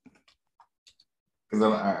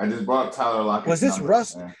 Because I just brought up Tyler Lockett. Was this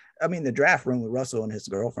Russell? I mean, the draft room with Russell and his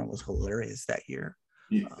girlfriend was hilarious that year.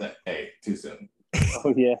 Hey, too soon.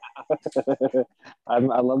 Oh yeah, I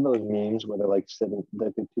love those memes where they're like sitting,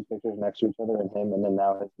 like the two pictures next to each other, and him, and then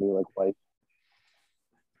now his new like wife.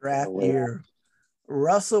 Draft year.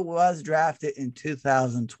 Russell was drafted in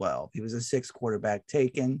 2012. He was a 6th quarterback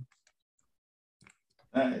taken.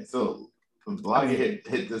 All right, so Lockett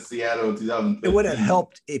hit the Seattle in 2015. It would have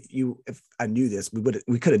helped if I knew this.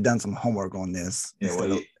 We could have done some homework on this.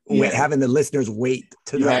 Yeah, having the listeners wait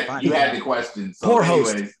to you had the question. So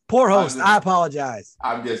poor host. I apologize.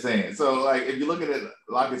 I'm just saying. So like, if you look at it,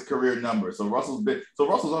 Lockett's career number. So Russell's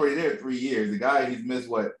already there 3 years. The guy, he's missed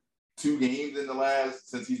 2 games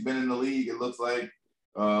since he's been in the league. It looks like.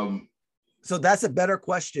 So that's a better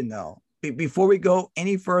question though. Before we go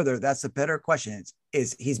any further, that's a better question.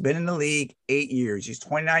 Is he's been in the league 8 years. He's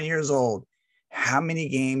 29 years old. How many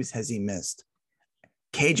games has he missed?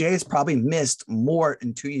 KJ has probably missed more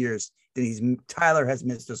in 2 years than Tyler has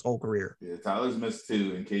missed his whole career. Yeah, Tyler's missed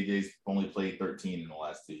 2, and KJ's only played 13 in the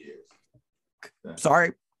last 2 years. Yeah.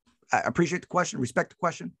 Sorry. I appreciate the question. Respect the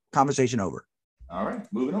question. Conversation over. All right,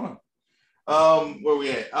 moving on. Where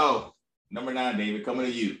we at? Oh, number 9, David, coming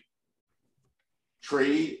to you.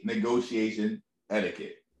 Trade negotiation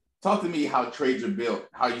etiquette. Talk to me how trades are built,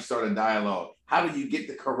 how you start a dialogue. How do you get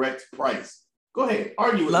the correct price? Go ahead,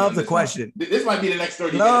 argue with me. Love the question. This might be the next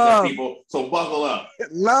 30 minutes, people, so buckle up.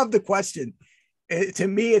 Love the question. To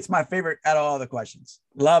me, it's my favorite out of all the questions.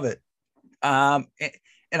 Love it. And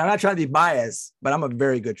I'm not trying to be biased, but I'm a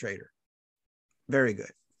very good trader. Very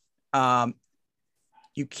good.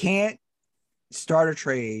 You can't start a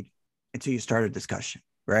trade until you start a discussion,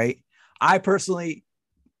 right? I personally,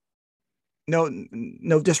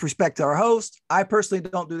 no disrespect to our host, I personally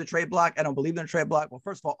don't do the trade block. I don't believe in the trade block. Well,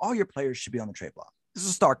 first of all your players should be on the trade block. This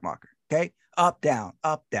is a stock market, okay? Up, down,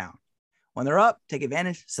 up, down. When they're up, take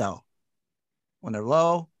advantage, sell. When they're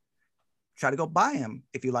low, try to go buy them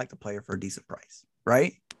if you like the player for a decent price,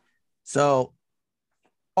 right? So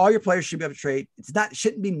all your players should be able to trade.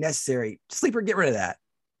 Shouldn't be necessary. Sleeper, get rid of that,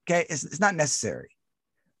 okay? It's not necessary.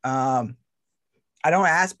 I don't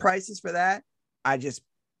ask prices for that.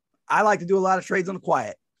 I like to do a lot of trades on the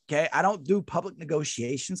quiet. Okay. I don't do public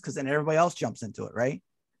negotiations because then everybody else jumps into it, right?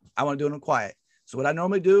 I want to do it on quiet. So what I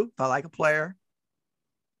normally do, if I like a player,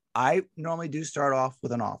 I normally do start off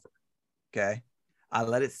with an offer. Okay. I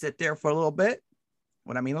let it sit there for a little bit.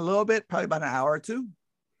 When I mean a little bit, probably about an hour or 2.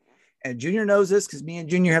 And Junior knows this because me and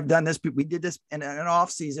Junior have done this. We did this in an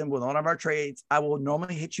off season with one of our trades. I will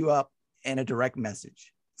normally hit you up in a direct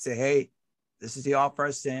message. Say, hey, this is the offer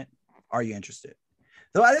I sent. Are you interested?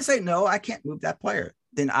 So I just say, no, I can't move that player.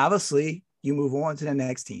 Then obviously you move on to the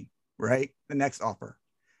next team, right? The next offer.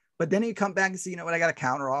 But then you come back and say, you know what? I got a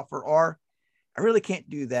counter offer, or I really can't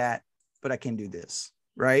do that, but I can do this,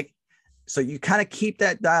 right? So you kind of keep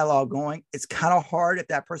that dialogue going. It's kind of hard if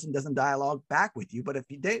that person doesn't dialogue back with you, but if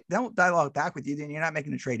they don't dialogue back with you, then you're not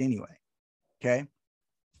making a trade anyway. Okay.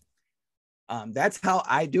 That's how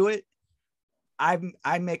I do it.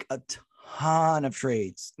 I make a ton of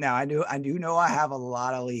trades. Now I do know I have a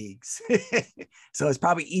lot of leagues. So it's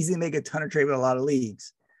probably easy to make a ton of trades with a lot of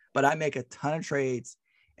leagues, but I make a ton of trades,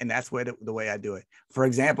 and that's the way I do it. For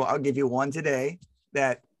example, I'll give you one today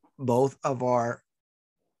that both of our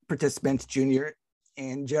participants, Junior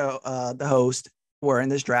and Joe, the host, were in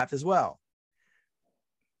this draft as well.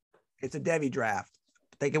 It's a Debbie draft.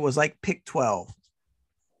 I think it was like pick 12.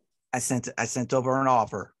 I sent over an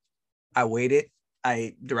offer. I waited.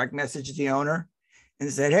 I direct messaged the owner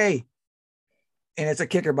and said, hey, and it's a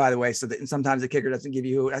kicker, by the way. So that sometimes the kicker doesn't give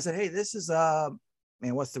you, I said, hey, this is,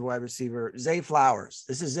 what's the wide receiver? Zay Flowers.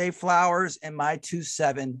 This is Zay Flowers and my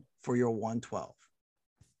 2.7 for your 112.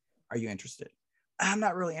 Are you interested? I'm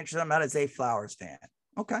not really interested. I'm not a Zay Flowers fan.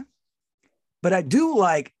 Okay. But I do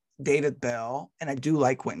like David Bell and I do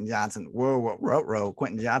like Quentin Johnson. Whoa,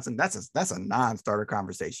 Quentin Johnson. That's a non-starter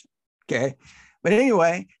conversation. Okay. But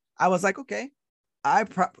anyway, I was like, okay, I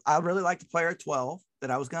really like the player at 12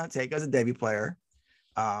 that I was going to take as a debut player.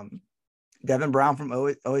 Devin Brown from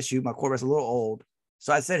OSU, my quarterback's a little old.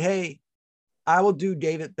 So I said, hey, I will do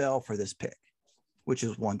David Bell for this pick, which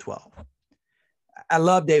is 112. I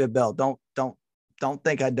love David Bell. Don't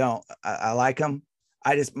think I don't. I like him.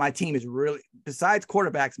 My team is really, besides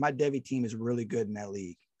quarterbacks, my Devy team is really good in that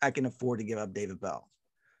league. I can afford to give up David Bell.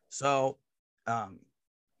 So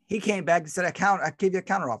he came back and said, I gave you a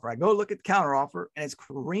counter offer. I go look at the counter offer, and it's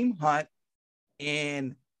Kareem Hunt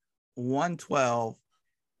in 112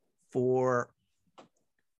 for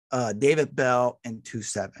David Bell and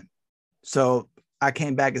 2.7. So I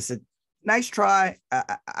came back and said, nice try.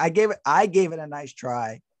 I gave it a nice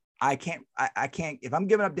try. I can't, if I'm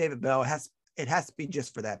giving up David Bell, it has to be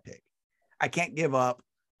just for that pick. I can't give up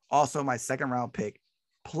also my second round pick.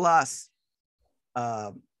 Plus,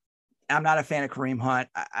 I'm not a fan of Kareem Hunt.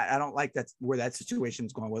 I don't like where that situation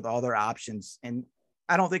is going with all their options. And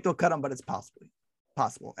I don't think they'll cut him, but it's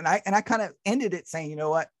possible. And I kind of ended it saying, you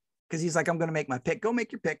know what? Because he's like, I'm going to make my pick. Go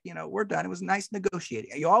make your pick. You know, we're done. It was nice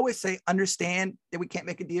negotiating. You always say, understand that we can't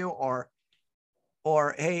make a deal,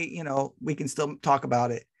 or hey, you know, we can still talk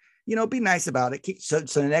about it. You know, be nice about it. So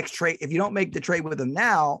the next trade, if you don't make the trade with them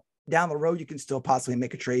now, down the road, you can still possibly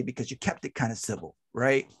make a trade because you kept it kind of civil,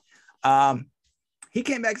 right? He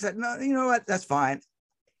came back and said, no, you know what? That's fine.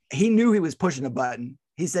 He knew he was pushing a button.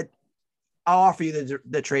 He said, I'll offer you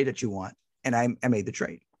the trade that you want. And I made the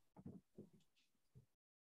trade.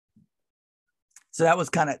 So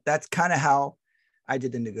that's kind of how I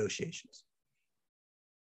did the negotiations.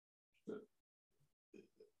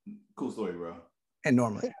 Cool story, bro. And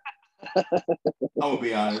normally. I'm gonna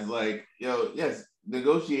be honest, like, yes,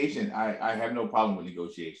 negotiation, I have no problem with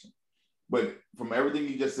negotiation. But from everything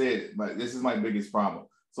you just said, this is my biggest problem.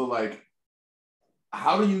 So, like,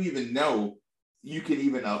 how do you even know you can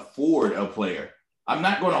even afford a player? I'm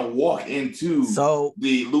not going to walk into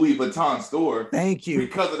the Louis Vuitton store. Thank you.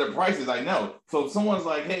 Because of the prices, I know. So if someone's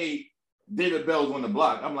like, hey, David Bell's on the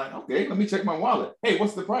block, I'm like, okay, let me check my wallet. Hey,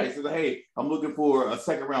 what's the price? They're like, hey, I'm looking for a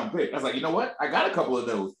second round pick. I was like, you know what? I got a couple of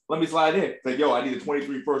those. Let me slide in. Say, yo, I need a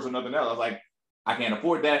 23 first or nothing else. I was like, I can't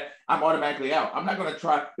afford that. I'm automatically out. I'm not going to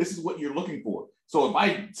try. This is what you're looking for. So if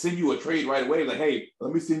I send you a trade right away, like, hey,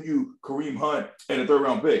 let me send you Kareem Hunt and a third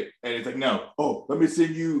round pick. And it's like, no. Oh, let me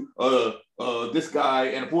send you this guy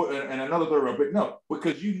and another third round pick. No,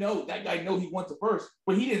 because you know that guy he wants the first,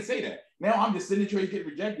 but he didn't say that. Now I'm just sending trades get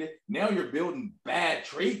rejected. Now you're building bad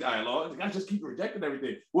trade dialogue. The guy just keep rejecting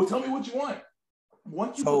everything. Well, tell me what you want.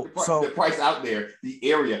 Once you put the price out there, the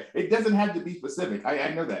area, it doesn't have to be specific. I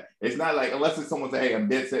know that. It's not like, unless it's someone say, hey, I'm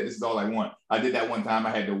dead set, this is all I want. I did that one time.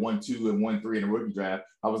 I had the 1-2 and 1-3 in the rookie draft.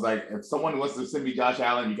 I was like, if someone wants to send me Josh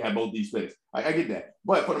Allen, you can have both these picks. I get that.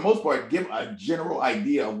 But for the most part, give a general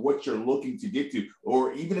idea of what you're looking to get to,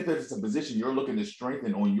 or even if it's a position you're looking to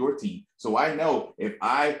strengthen on your team. So I know if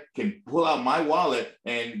I can pull out my wallet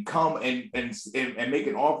and come and make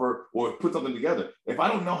an offer or put something together, if I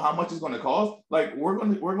don't know how much it's going to cost, like we're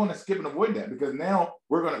going to skip and avoid that, because now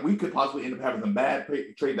we could possibly end up having some bad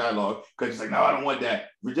trade dialogue because it's like, no, I don't want that.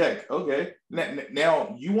 Reject. Okay.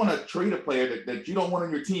 Now you want to trade a player that you don't want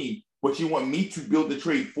on your team, but you want me to build the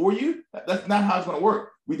trade for you. That's not how it's going to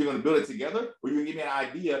work. We're either going to build it together, or you're going to give me an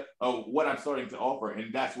idea of what I'm starting to offer,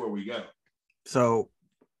 and that's where we go. So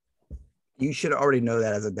you should already know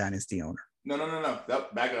that as a dynasty owner. No.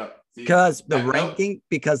 Back up. Because the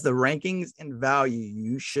rankings and value,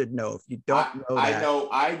 you should know. If you don't know that.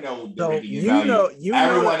 I know the ranking and value.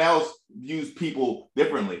 Everyone else views people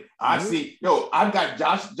differently. I've got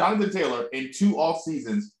Jonathan Taylor in 2 off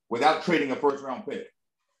seasons without trading a first round pick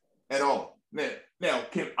at all. Now,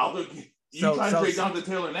 trying to trade Jonathan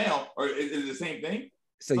Taylor now, or is it the same thing?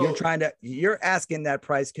 So you're asking that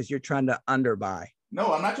price because you're trying to underbuy.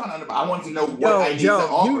 No, I'm not trying to underbuy. I want to know what I need to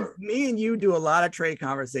offer. Me and you do a lot of trade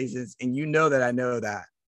conversations, and you know that I know that.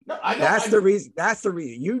 No, I know. That's the reason. That's the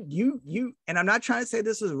reason. You, and I'm not trying to say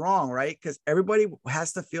this is wrong, right? Because everybody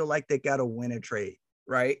has to feel like they got to win a trade,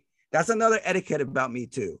 right? That's another etiquette about me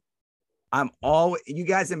too. You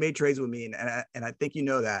guys have made trades with me, and I think you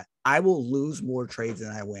know that. I will lose more trades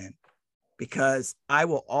than I win, because I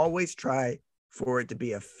will always try for it to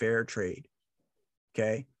be a fair trade.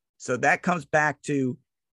 Okay. So that comes back to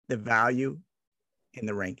the value in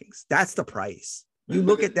the rankings. That's the price. You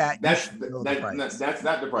look at that. That's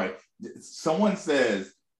not the price. Someone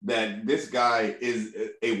says that this guy is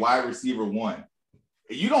a wide receiver 1.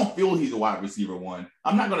 You don't feel he's a wide receiver 1.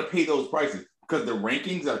 I'm not going to pay those prices, because the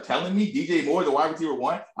rankings are telling me DJ Moore, the wide receiver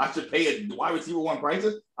 1, I should pay a wide receiver 1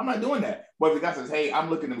 prices. I'm not doing that. But if the guy says, hey, I'm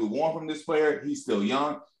looking to move on from this player, he's still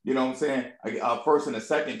young, you know what I'm saying? A first and a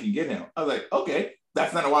second can get him. I was like, okay,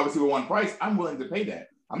 that's not a wide receiver 1 price. I'm willing to pay that.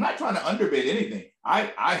 I'm not trying to underbid anything.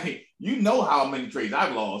 You know how many trades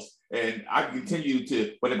I've lost, and I continue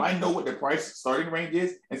to. But if I know what the price starting range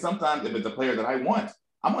is, and sometimes if it's a player that I want,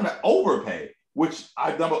 I'm going to overpay, which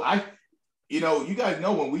I've done. You guys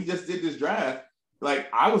know when we just did this draft, like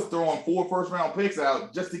I was throwing 4 first-round picks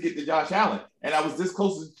out just to get to Josh Allen, and I was this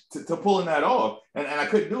close to pulling that off, and I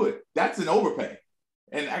couldn't do it. That's an overpay,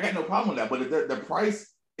 and I got no problem with that. But the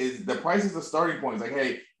price is the starting point. It's like,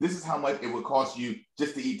 hey, this is how much it would cost you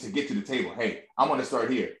just to eat to get to the table. Hey, I'm going to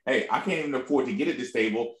start here. Hey, I can't even afford to get at this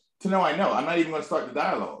table. To know I know. I'm not even going to start the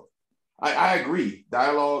dialogue. I agree.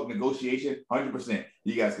 Dialogue, negotiation, 100%.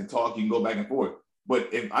 You guys can talk. You can go back and forth.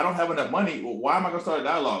 But if I don't have enough money, well, why am I going to start a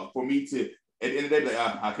dialogue for me to, at the end of the day, be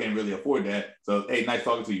like, I can't really afford that. So, hey, nice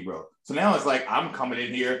talking to you, bro. So now it's like I'm coming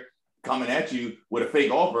in here, coming at you with a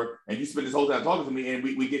fake offer, and you spend this whole time talking to me, and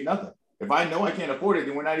we get nothing. If I know I can't afford it,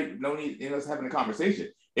 then we're not even, no need in us having a conversation.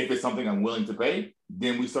 If it's something I'm willing to pay,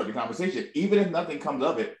 then we start the conversation. Even if nothing comes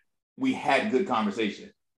of it, we had good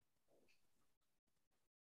conversation.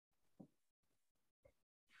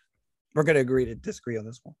 We're going to agree to disagree on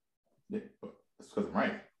this one. Yeah, that's because I'm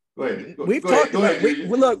right. Go ahead.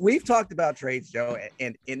 We've talked about trades, Joe,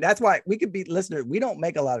 and that's why we could be listeners. We don't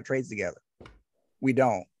make a lot of trades together. We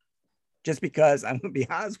don't. Just because I'm going to be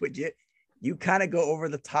honest with you, you kind of go over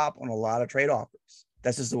the top on a lot of trade offers.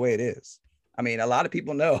 That's just the way it is. I mean, a lot of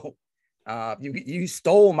people know you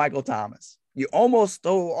stole Michael Thomas. You almost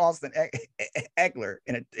stole Austin Eckler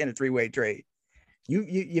in a 3-way trade.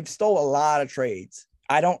 You've stole a lot of trades.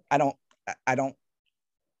 I don't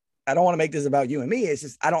want to make this about you and me. It's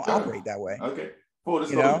just I don't operate that way. Okay. Full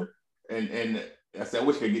disclosure. And I said I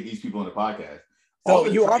wish I could get these people on the podcast. So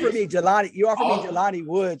you offered me Jelani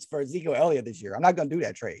Woods for Ezekiel Elliott this year. I'm not going to do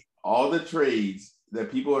that trade. All the trades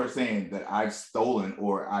that people are saying that I've stolen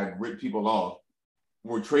or I've ripped people off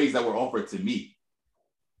were trades that were offered to me.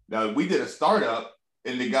 Now, we did a startup,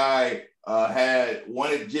 and the guy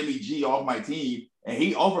wanted Jimmy G off my team, and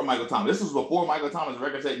he offered Michael Thomas. This was before Michael Thomas'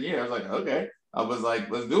 record-setting year. I was like, okay. I was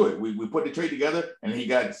like, let's do it. We put the trade together, and he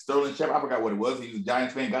got Sterling Shepard. I forgot what it was. He was a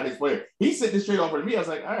Giants fan, got his player. He sent this trade offer to me. I was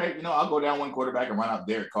like, all right, I'll go down one quarterback and run out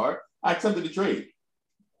Derek Carr. I accepted the trade.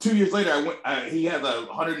 2 years later, he has a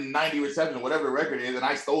 190 reception, whatever the record is, and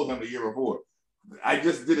I stole him the year before. I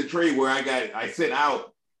just did a trade where I sent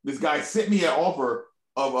out, this guy sent me an offer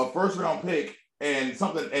of a first-round pick and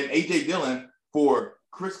A.J. Dillon for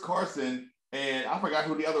Chris Carson, and I forgot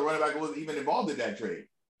who the other running back was even involved in that trade.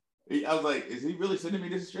 I was like, is he really sending me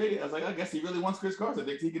this trade? I was like, I guess he really wants Chris Carson.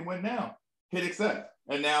 Thinks he can win now. Hit accept.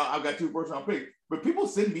 And now I've got 2 first-round picks. But people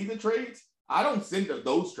send me the trades. I don't send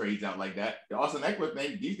those trades out like that. The Austin Eckler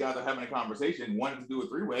thing, these guys are having a conversation, wanting to do a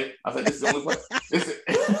 3-way. I was like, this is the only player.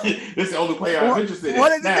 this is the only player I'm interested in.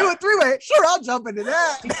 Wanted to do a 3-way? Sure, I'll jump into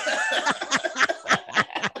that.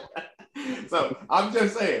 So I'm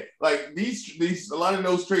just saying, like these a lot of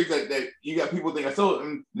those trades that you got people think I sold,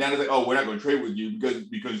 and now they're like, oh, we're not going to trade with you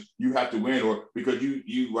because you have to win or because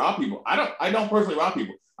you rob people. I don't personally rob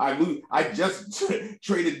people. I lose. I just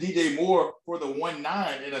traded DJ Moore for the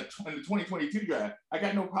 1-9 in the 2022 draft. I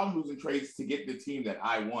got no problem losing trades to get the team that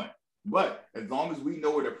I want. But as long as we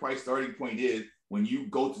know where the price starting point is, when you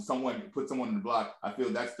go to someone, put someone in the block, I feel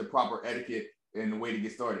that's the proper etiquette and the way to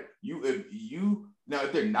get started.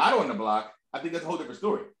 If they're not on the block, I think that's a whole different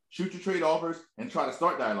story. Shoot your trade offers and try to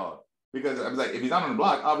start dialogue. Because I was like, if he's not on the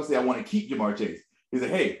block, obviously I want to keep Jamar Chase. He's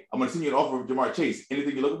like, hey, I'm going to send you an offer of Jamar Chase.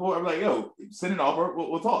 Anything you're looking for? I'm like, yo, send an offer.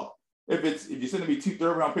 We'll talk. If you're sending me 2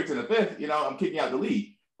 third-round picks in the 5th, I'm kicking out the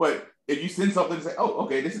league. But if you send something and say, oh,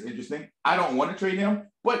 okay, this is interesting. I don't want to trade him,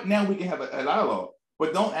 but now we can have a dialogue.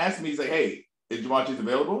 But don't ask me, say, hey, is Jamar Chase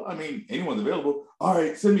available? I mean, anyone's available. All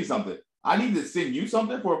right, send me something. I need to send you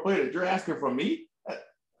something for a player that you're asking from me.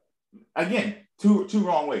 Again, two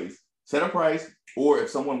wrong ways. Set a price, or if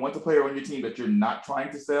someone wants a player on your team that you're not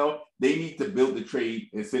trying to sell, they need to build the trade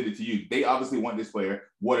and send it to you. They obviously want this player.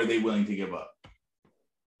 What are they willing to give up?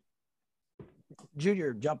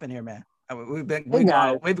 Junior, jump in here, man. We've been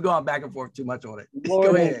going back and forth too much on it.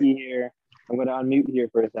 Go ahead. Here. I'm going to unmute here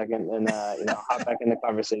for a second and hop back in the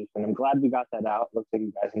conversation. I'm glad we got that out. Looks like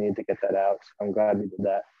you guys needed to get that out. So I'm glad we did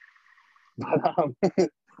that. But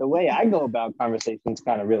the way I go about conversations,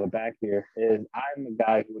 kind of reel it back here, is I'm a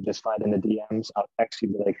guy who would just slide in the DMs. I'll text you,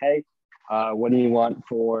 be like, hey, what do you want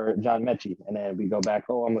for John Mechie? And then we go back,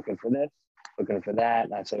 oh, I'm looking for this, looking for that.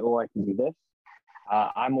 And I say, oh, I can do this.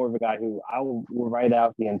 I'm more of a guy who I will write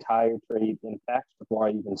out the entire trade in text before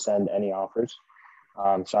I even send any offers.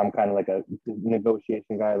 So I'm kind of like a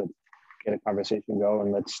negotiation guy. Let's get a conversation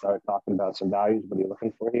going. Let's start talking about some values. What are you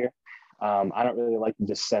looking for here? I don't really like to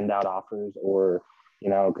just send out offers or,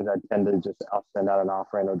 because I tend to I'll send out an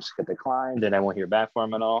offer and it'll just get declined and I won't hear back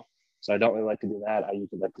from them at all. So I don't really like to do that. I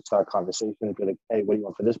usually like to start conversations, be like, hey, what do you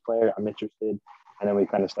want for this player? I'm interested. And then we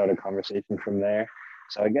kind of start a conversation from there.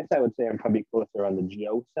 So I guess I would say I'm probably closer on the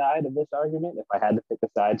Joe side of this argument if I had to pick a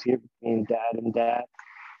sides here between dad and dad.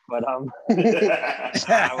 But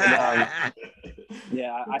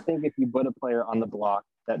yeah, I think if you put a player on the block,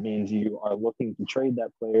 that means you are looking to trade that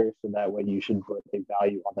player. So that way you should put a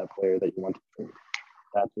value on that player that you want to trade.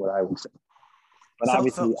 That's what I would say. But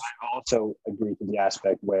obviously, I also agree to the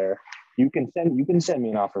aspect where you can send me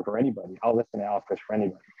an offer for anybody. I'll listen to offers for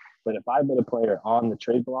anybody. But if I put a player on the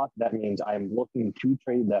trade block, that means I'm looking to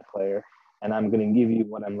trade that player, and I'm going to give you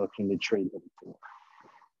what I'm looking to trade him for.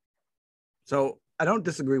 So I don't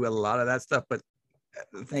disagree with a lot of that stuff, but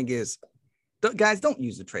the thing is, guys, don't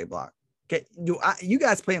use the trade block. Okay, you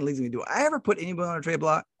guys play in leagues with me? Do I ever put anybody on a trade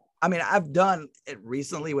block? I mean, I've done it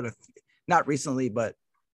recently not recently, but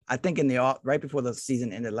I think right before the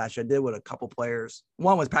season ended last year, I did with a couple players.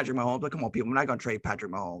 One was Patrick Mahomes. But come on, people, I'm not going to trade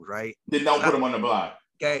Patrick Mahomes, right? Then don't put him on the block.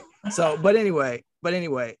 Okay. So, but anyway,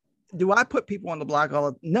 do I put people on the block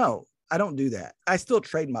No, I don't do that. I still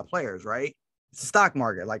trade my players, right? It's a stock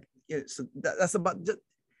market. Like that's about,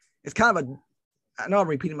 it's kind of I know I'm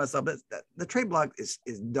repeating myself, but the trade block is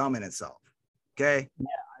dumb in itself. Okay. Yeah.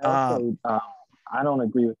 I also, I don't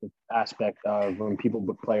agree with the aspect of when people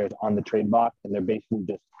put players on the trade block and they're basically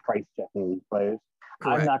just price checking these players.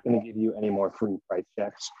 Correct. I'm not going to give you any more free price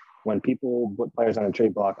checks. When people put players on a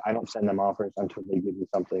trade block, I don't send them offers until they give me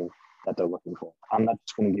something that they're looking for. I'm not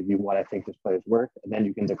just going to give you what I think this player is worth, and then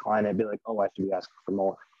you can decline it and be like, oh, I should be asking for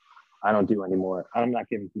more. I don't do anymore. I'm not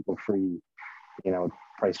giving people free,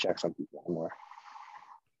 price checks on people anymore.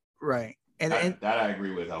 Right. And that I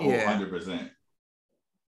agree with 100%.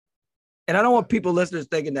 And I don't want listeners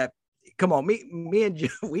thinking that, come on, me and Joe,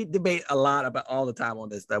 we debate a lot about all the time on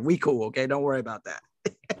this stuff. We cool, okay? Don't worry about that.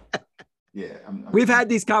 Yeah, we've had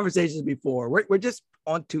these conversations before. We're just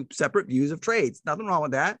on two separate views of trades. Nothing wrong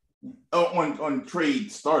with that. Oh, on trade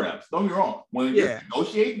startups. Don't be wrong. When you're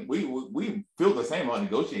negotiating, we feel the same about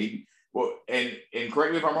negotiating. Well, and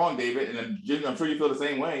correct me if I'm wrong, David, and Jim, I'm sure you feel the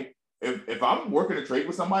same way. If I'm working a trade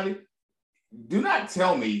with somebody, do not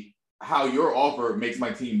tell me how your offer makes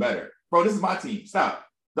my team better. Bro, this is my team. Stop.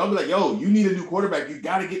 Don't be like, yo, you need a new quarterback. You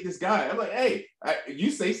got to get this guy. I'm like, hey,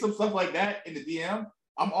 you say some stuff like that in the DM,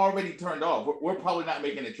 I'm already turned off. We're probably not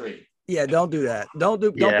making a trade. Yeah, don't do that. Don't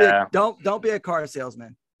be a car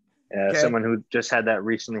salesman. Yeah, okay? Someone who just had that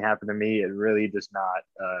recently happen to me, it really does not,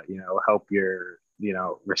 help your,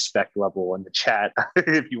 respect level in the chat.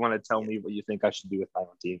 If you want to tell me what you think I should do with my own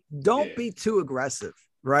team. Don't be too aggressive,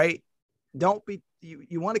 right? Don't be.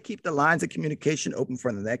 You want to keep the lines of communication open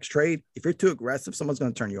for the next trade. If you're too aggressive, someone's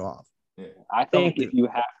going to turn you off. Yeah. I think if you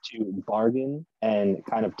have to bargain and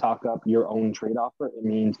kind of talk up your own trade offer, it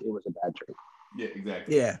means it was a bad trade. Yeah,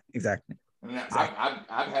 exactly. Yeah, exactly. And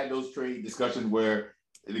I've had those trade discussions where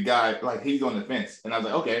the guy, like, he's on the fence. And I was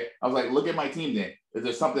like, okay. I was like, look at my team then. Is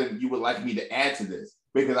there something you would like me to add to this?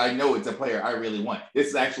 Because I know it's a player I really want.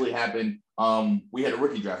 This actually happened. We had a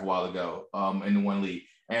rookie draft a while ago in the one league.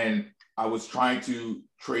 And I was trying to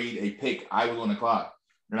trade a pick. I was on the clock.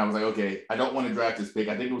 And I was like, okay, I don't want to draft this pick.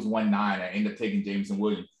 I think it was 1-9. I ended up taking Jameson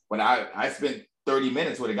Williams. But I spent 30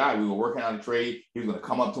 minutes with a guy. We were working on a trade. He was going to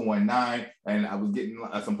come up to 1-9. And I was getting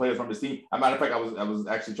some players from his team. As a matter of fact, I was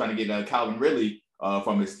actually trying to get Calvin Ridley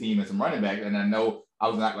from his team and some running back. And I know I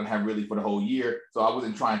was not going to have Ridley for the whole year. So I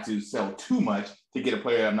wasn't trying to sell too much to get a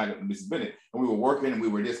player I'm not going to be suspended. And we were working and we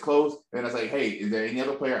were this close. And I was like, hey, is there any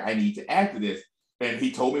other player I need to add to this? And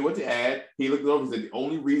he told me what to add. He looked it over and said the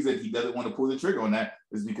only reason he doesn't want to pull the trigger on that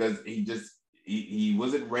is because he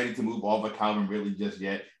wasn't ready to move off of Calvin Ridley just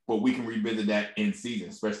yet. But we can revisit that in season,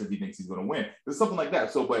 especially if he thinks he's going to win. There's something like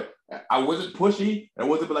that. So, but I wasn't pushy. I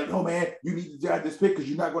wasn't like, oh man, you need to draft this pick because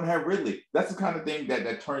you're not going to have Ridley. That's the kind of thing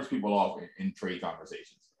that turns people off in trade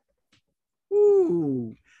conversations.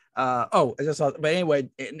 Ooh. I just saw. But anyway,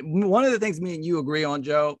 one of the things me and you agree on,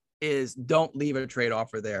 Joe, is don't leave a trade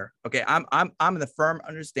offer there. Okay, I'm in the firm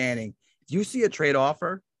understanding. If you see a trade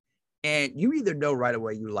offer, and you either know right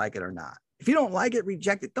away you like it or not. If you don't like it,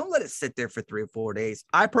 reject it. Don't let it sit there for 3 or 4 days.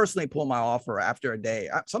 I personally pull my offer after a day.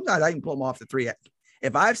 Sometimes I even pull them off to 3.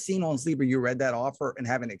 If I've seen on Sleeper you read that offer and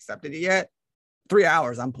haven't accepted it yet, 3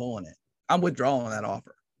 hours, I'm pulling it. I'm withdrawing that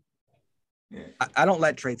offer. Yeah. I don't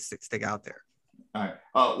let trades stick out there. All right.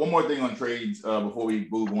 One more thing on trades before we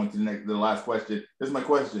move on to the last question. This is my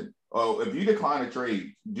question. If you decline a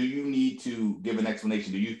trade, do you need to give an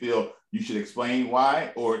explanation? Do you feel you should explain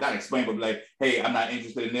why, or not explain, but like, hey, I'm not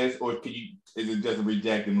interested in this, or is it just a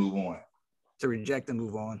reject and move on? To reject and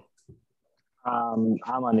move on. I'm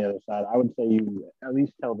on the other side. I would say you at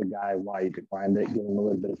least tell the guy why you declined it, give him a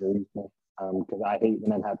little bit of a reason. Because I hate when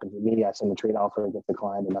that happens to me. I send a trade offer, it gets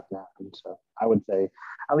declined, and nothing happens. So I would say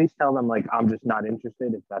at least tell them, like, I'm just not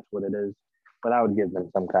interested if that's what it is. But I would give them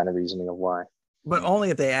some kind of reasoning of why. But only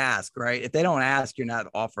if they ask, right? If they don't ask, you're not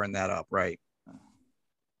offering that up, right?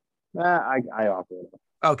 I offer it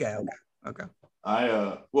up. Okay.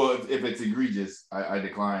 Well, if it's egregious, I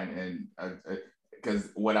decline, and because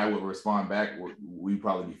what I would respond back, we'd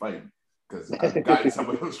probably be fighting because I've gotten some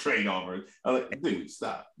of those trade offers. I'm like, dude,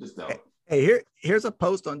 stop, just don't. Hey, here's a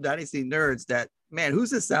post on Dynasty Nerds that, man,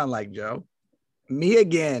 who's this sound like, Joe? Me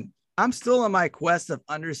again. I'm still on my quest of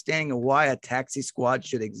understanding why a taxi squad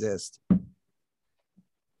should exist.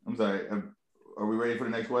 I'm sorry. Are we ready for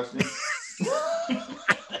the next question?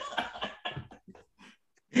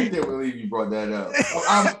 I can't believe you brought that up.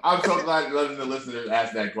 I'm so glad letting the listeners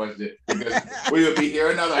ask that question because we would be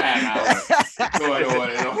here another half hour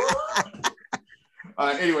going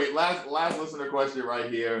on. Anyway, last listener question right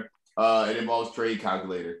here. It involves trade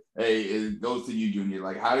calculator. Hey, it goes to you, Junior.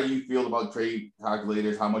 Like, how do you feel about trade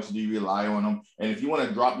calculators? How much do you rely on them? And if you want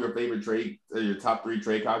to drop your favorite trade, your top 3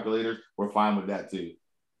 trade calculators, we're fine with that too.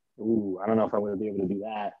 Ooh, I don't know if I would be able to do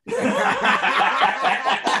that.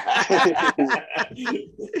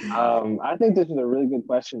 I think this is a really good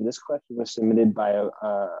question. This question was submitted by a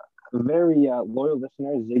very loyal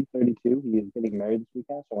listener, Zig32. He is getting married this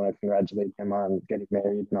weekend, so I want to congratulate him on getting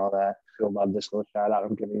married and all that. He'll love this little shout out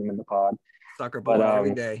I'm giving him in the pod. Sucker boy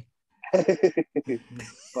every day.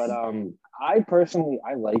 But I personally,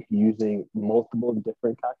 I like using multiple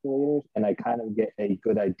different calculators, and I kind of get a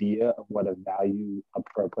good idea of what a value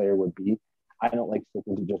for a player would be. I don't like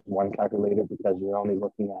sticking to just one calculator because you're only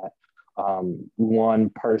looking at one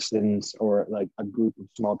person's or like a group of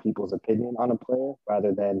small people's opinion on a player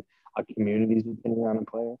rather than a community's opinion on a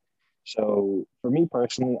player. So for me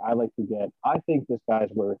personally, I think this guy's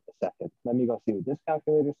worth a second. Let me go see what this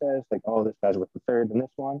calculator says. Like, oh, this guy's worth the third in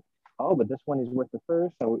this one. Oh, but this one is worth the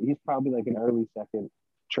first. So he's probably like an early second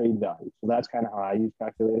trade value. So that's kind of how I use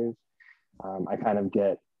calculators. I kind of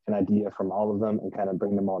get an idea from all of them and kind of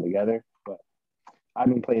bring them all together. But I've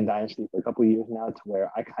been playing Dynasty for a couple of years now to where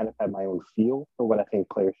I kind of have my own feel for what I think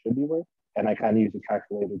players should be worth. And I kind of use a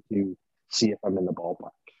calculator to see if I'm in the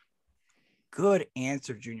ballpark. Good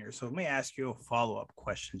answer, Junior. So let me ask you a follow-up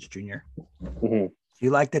questions, Junior. Mm-hmm. Do you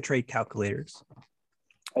like the trade calculators?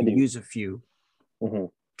 I do. Use a few. Mm-hmm.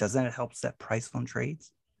 Doesn't it help set price on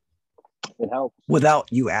trades? It helps. Without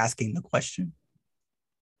you asking the question?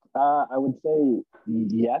 I would say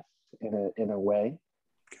yes, in a way.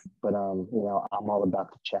 But I'm all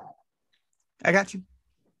about the chat. I got you.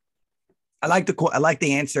 I like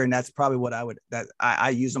the answer, and that's probably what I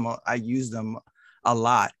use them. I use them a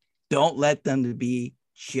lot. Don't let them to be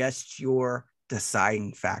just your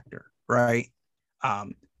deciding factor, right?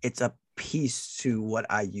 It's a piece to what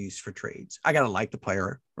I use for trades. I gotta like the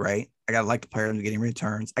player, right? I gotta like the player I'm getting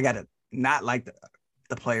returns. I gotta not like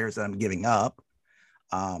the players that I'm giving up.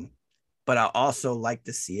 But I also like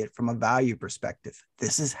to see it from a value perspective.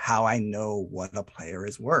 This is how I know what a player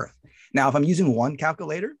is worth. Now, if I'm using one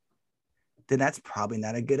calculator, then that's probably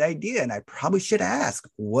not a good idea. And I probably should ask,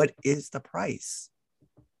 what is the price?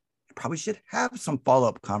 I probably should have some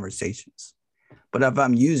follow-up conversations. But if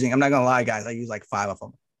I'm not going to lie, guys, I use like 5 of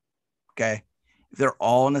them. Okay. If they're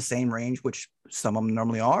all in the same range, which some of them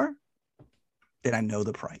normally are, then I know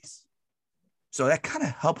the price. So that kind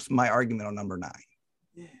of helps my argument on number 9.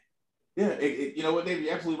 Yeah, you know what, Dave,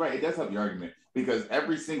 you're absolutely right. It does help your argument because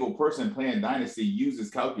every single person playing Dynasty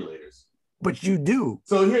uses calculators. But you do.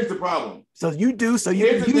 So here's the problem. So you do. So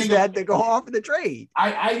you can use that to go off of the trade.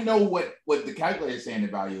 I know what the calculator is saying the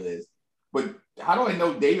value is, but how do I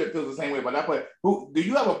know David feels the same way about that player? Do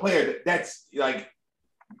you have a player that's like,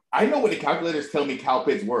 I know what the calculators tell me Kyle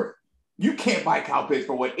Pitts worth. You can't buy Kyle Pitts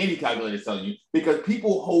for what any calculator is telling you because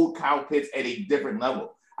people hold Kyle Pitts at a different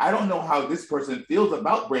level. I don't know how this person feels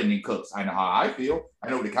about Brandon Cooks. I know how I feel. I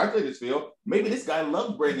know what the calculators feel. Maybe this guy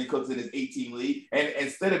loves Brandon Cooks in his 18 league, and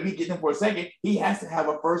instead of me getting him for a second, he has to have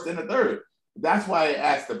a first and a third. That's why I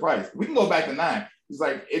asked the price. We can go back to 9. It's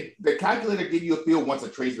like the calculator give you a feel once a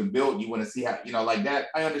trade's been built. You want to see how, like that.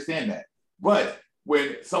 I understand that. But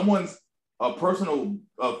when someone's a personal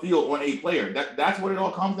feel on a player, that's what it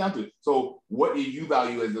all comes down to. So what do you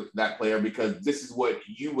value as that player? Because this is what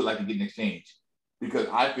you would like to get in exchange. because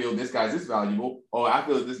I feel this guy's this valuable, or I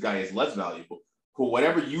feel this guy is less valuable. For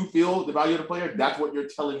whatever you feel the value of the player, that's what you're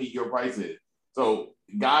telling me your price is. So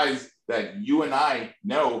guys that you and I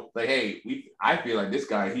know, like, hey, I feel like this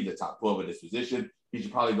guy, he's a top 12 in this position. He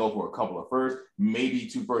should probably go for a couple of firsts, maybe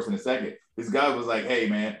 2 firsts and a second. This guy was like, hey,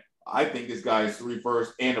 man, I think this guy is 3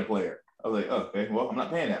 firsts and a player. I was like, oh, okay, well, I'm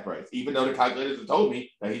not paying that price. Even though the calculators have told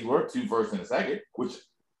me that he's worth 2 firsts and a second, which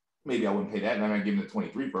maybe I wouldn't pay that. And I might give him the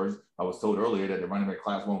 23 first. I was told earlier that the running back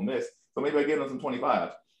class won't miss. So maybe I give him some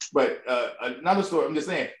 25. But another story, I'm just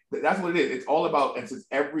saying, that's what it is. It's all about, and since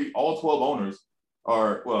all 12 owners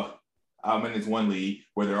are, well, I'm in this one league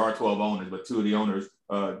where there are 12 owners, but 2 of the owners,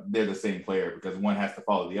 they're the same player because one has to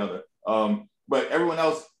follow the other. But everyone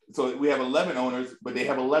else, so we have 11 owners, but they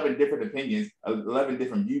have 11 different opinions, 11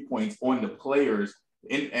 different viewpoints on the players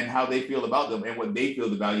and how they feel about them and what they feel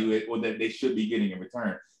the value is or that they should be getting in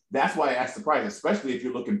return. That's why I asked the price, especially if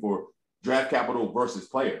you're looking for draft capital versus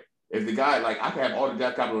player. If the guy, like, I could have all the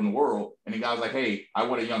draft capital in the world, and the guy's like, hey, I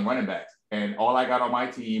want a young running back, and all I got on my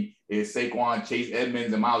team is Saquon, Chase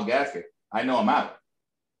Edmonds, and Myles Gaskin, I know I'm out.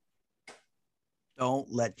 Don't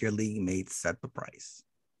let your league mates set the price.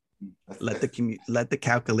 Let the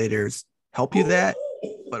calculators help you that,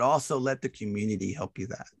 but also let the community help you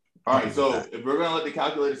that. All right, so if we're gonna let the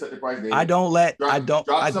calculator set the price,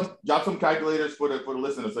 drop some calculators for the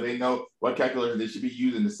listeners so they know what calculators they should be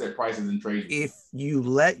using to set prices and trades. If you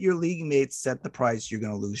let your league mates set the price, you're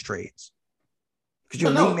gonna lose trades because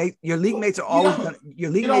your league mates are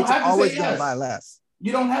always gonna buy less.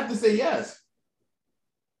 You don't have to say yes.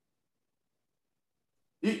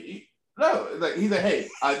 No, like he's like, hey,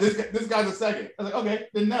 this guy's a second. I was like, okay,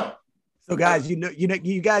 then no. So guys,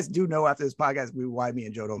 you guys do know after this podcast why me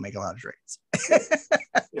and Joe don't make a lot of trades.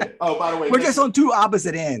 Yeah. Oh, by the way, we're just on 2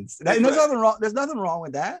 opposite ends. There's nothing wrong. There's nothing wrong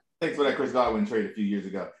with that. Thanks for that Chris Godwin trade a few years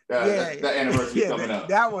ago. That anniversary coming up.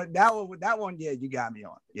 That one. Yeah, you got me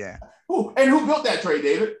on. Yeah. And who built that trade,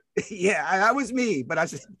 David? Yeah, that was me. But I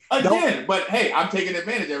just again. But hey, I'm taking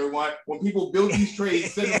advantage. Everyone, when people build these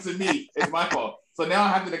trades, send them to me. It's my fault. So now I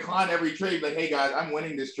have to decline every trade. Like, hey guys, I'm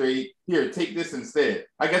winning this trade. Here, take this instead.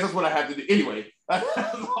 I guess that's what I have to do. Anyway, that's a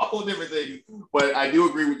whole different thing. But I do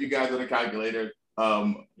agree with you guys on the calculator.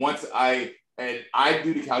 Once I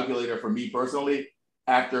do the calculator for me personally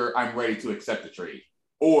after I'm ready to accept the trade,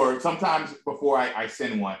 or sometimes before I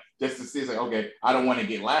send one, just to see, it's like, okay, I don't want to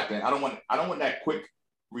get laughed at. I don't want that quick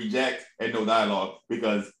reject and no dialogue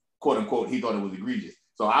because quote unquote he thought it was egregious.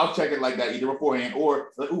 So I'll check it like that either beforehand or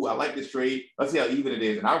like, ooh, I like this trade. Let's see how even it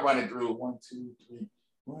is. And I'll run it through 1, 2, 3,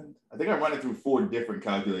 1. I think I run it through 4 different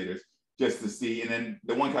calculators just to see. And then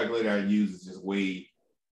the one calculator I use is just way,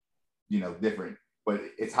 different. But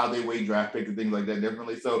it's how they weigh draft picks and things like that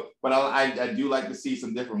differently. So, but I do like to see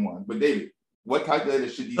some different ones. But David, what calculator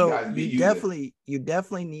should these guys be using? You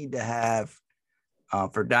definitely need to have,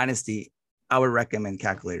 for Dynasty, I would recommend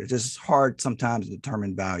calculators. It's hard sometimes to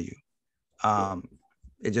determine value.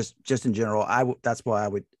 It just in general, that's why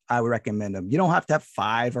I would recommend them. You don't have to have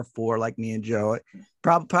 5 or 4 like me and Joe.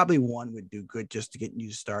 Probably 1 would do good just to get you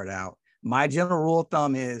to start out. My general rule of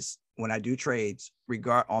thumb is when I do trades,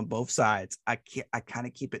 on both sides, I kind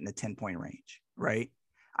of keep it in the 10-point range, right?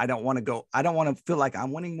 I don't want to feel like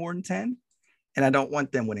I'm winning more than 10, and I don't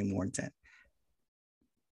want them winning more than 10.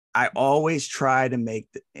 I always try to make,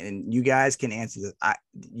 and you guys can answer this.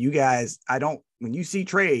 When you see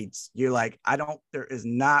trades, you're like, there is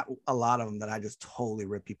not a lot of them that I just totally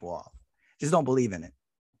rip people off. Just don't believe in it.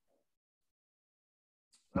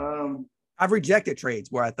 I've rejected trades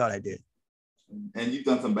where I thought I did. And you've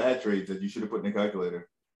done some bad trades that you should have put in the calculator.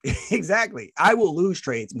 Exactly. I will lose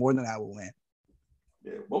trades more than I will win.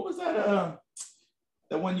 Yeah. What was that?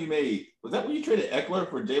 That one you made? Was that when you traded Eckler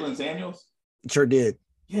for Jalen Samuels? Sure did.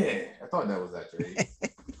 Yeah, I thought that was that trade.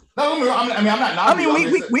 No, I'm not.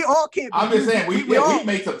 We all can't. I'm just saying we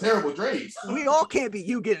made some terrible trades. We all can't be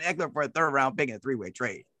you getting Eckler for a 3rd round pick in a 3-way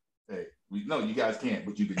trade. Hey, you guys can't,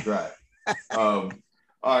 but you can try. All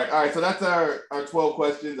right. So that's our 12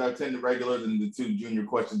 questions, our 10 regulars, and the 2 junior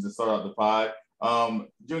questions to start out the pod.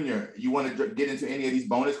 Junior, you want to get into any of these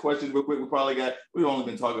bonus questions real quick? We've only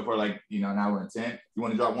been talking for like an hour and 10. You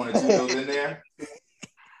want to drop 1 or 2 of those in there?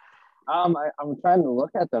 I'm trying to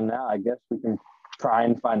look at them now. I guess we can try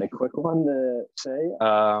and find a quick one to say.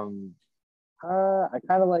 I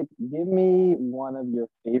kind of like, give me one of your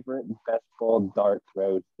favorite best ball dart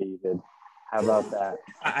throws, David. How about that?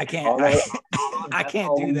 I can't. I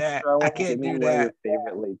can't do that. I can't do that. Your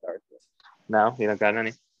favorite late dart throws. No, you don't got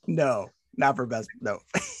any? No, not for best. No,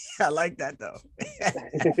 I like that though.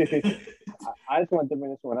 I just want to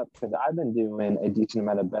bring this one up because I've been doing a decent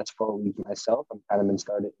amount of best ball leagues myself. I've kind of been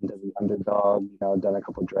started into the underdog, done a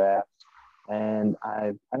couple drafts. And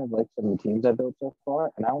I've kind of liked some of the teams I've built so far.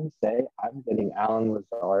 And I want to say I'm getting Alan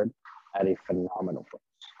Lazard at a phenomenal price.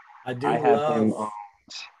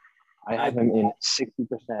 I have him in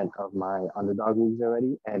 60% of my underdog leagues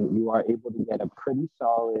already. And you are able to get a pretty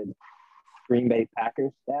solid Green Bay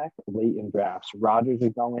Packers stack late in drafts. Rodgers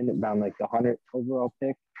is going around like the 100th overall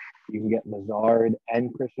pick. You can get Lazard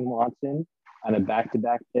and Christian Watson on a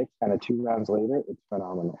back-to-back pick, kind of 2 rounds later. It's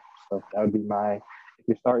phenomenal. So that would be if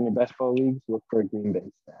you're starting your best ball leagues, look for a Green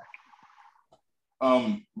Bay stack.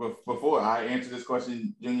 But before I answer this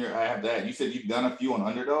question, Junior, I have that. You said you've done a few on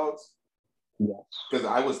underdogs? Yes. Because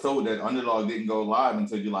I was told that underdog didn't go live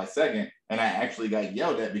until July 2nd, and I actually got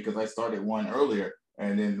yelled at because I started one earlier,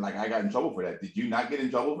 and then I got in trouble for that. Did you not get in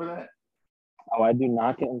trouble for that? Oh, I do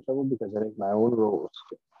not get in trouble because I make my own rules.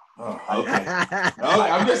 Oh, okay. No,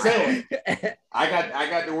 I'm just saying. I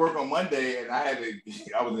got to work on Monday, and I had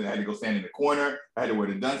to go stand in the corner. I had to wear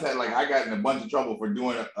the dunce hat. I got in a bunch of trouble for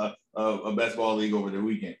doing a best ball league over the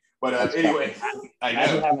weekend. But anyway, I know.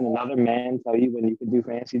 Imagine having another man tell you when you can do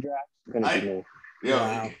fantasy drafts.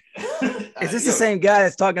 Wow. Is this the same guy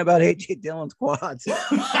that's talking about A.J. Dillon's quads?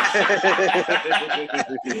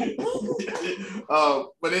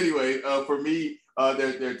 But anyway, for me,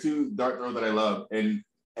 there are 2 dart throws that I love, and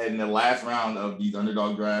in the last round of these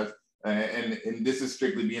underdog drafts, and this is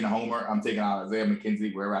strictly being a homer, I'm taking out Isaiah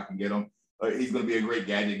McKenzie wherever I can get him. He's going to be a great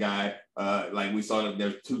gadget guy. We saw that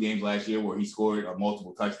there's 2 games last year where he scored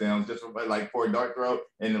multiple touchdowns just for a dart throw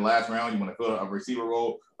in the last round. You want to fill a receiver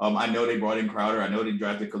role. I know they brought in Crowder. I know they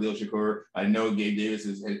drafted Khalil Shakur. I know Gabe Davis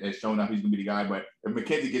has shown up he's going to be the guy. But if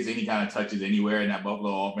McKenzie gets any kind of touches anywhere in that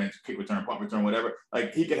Buffalo offense, kick return, punt return, whatever,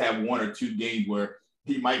 he could have 1 or 2 games where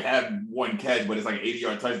he might have 1 catch, but it's like an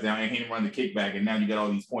 80-yard touchdown and he run the kickback, and now you got all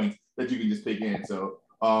these points that you can just pick in. So,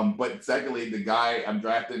 but secondly, the guy I'm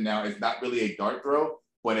drafting now is not really a dart throw,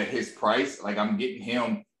 but at his price, I'm getting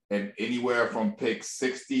him at anywhere from pick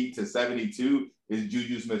 60 to 72 is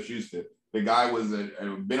Juju Smith-Schuster. The guy was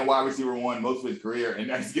been a wide receiver 1 most of his career, and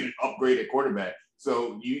now he's getting upgraded quarterback.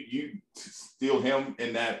 So you steal him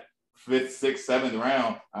in that 5th, 6th, 7th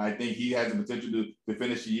round. I think he has the potential to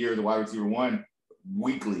finish the year as a wide receiver 1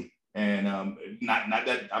 weekly. And not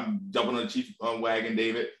that I'm jumping on the Chiefs wagon,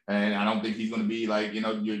 David, and I don't think he's going to be your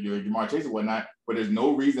Jamar Chase or whatnot, but there's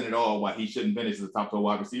no reason at all why he shouldn't finish as a top 12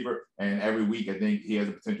 wide receiver. And every week, I think he has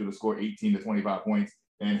the potential to score 18 to 25 points,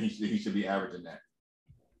 and he should be averaging that.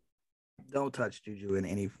 Don't touch Juju in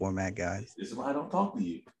any format, guys. This is why I don't talk to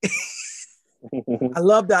you. I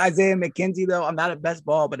love the Isaiah McKenzie, though. I'm not a best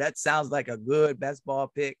ball, but that sounds like a good best ball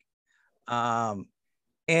pick.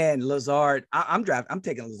 And Lazard, I'm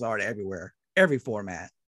taking Lazard everywhere, every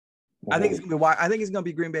format. I think he's gonna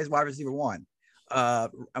be Green Bay's wide receiver 1.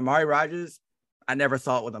 Amari Rodgers, I never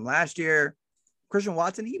saw it with him last year. Christian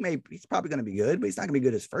Watson, he's probably gonna be good, but he's not gonna be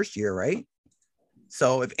good his first year, right?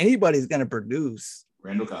 So if anybody's gonna produce,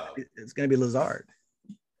 Randall Cobb, it's gonna be Lazard,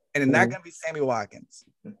 and it's not gonna be Sammy Watkins.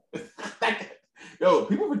 Yo,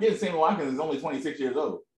 people forget Sammy Watkins is only 26 years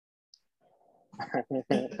old.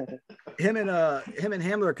 Him and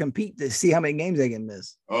Hamler compete to see how many games they can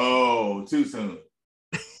miss. Oh, too soon.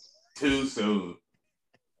 Too soon.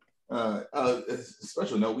 A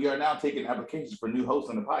special note: we are now taking applications for new hosts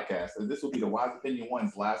on the podcast, and this will be the Wise Opinion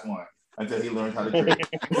 1's last one until he learns how to trade.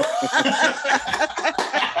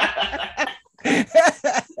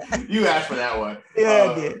 You asked for that one. Yeah,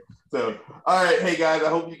 I did. So, all right, hey guys, I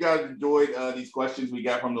hope you guys enjoyed these questions we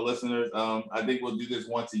got from the listeners. I think we'll do this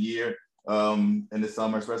once a year in the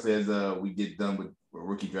summer, especially as we get done with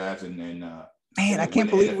rookie drafts and man, I can't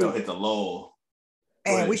believe NFL hits a lull.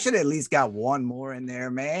 Man, we should at least got one more in there,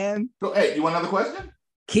 man. So, hey, you want another question?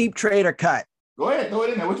 Keep, trade, or cut. Go ahead, throw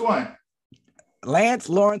it in there. Which one? Lance,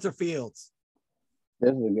 Lawrence, or Fields?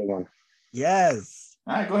 This is a good one. Yes.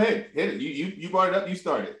 All right, go ahead. Hit it. You brought it up. You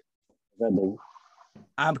started.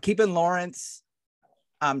 I'm keeping Lawrence.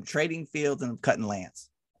 I'm trading Fields, and I'm cutting Lance.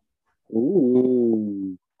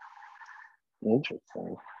 Ooh,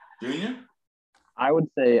 interesting. Junior? I would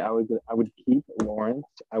say I would keep Lawrence.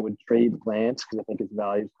 I would trade Lance because I think his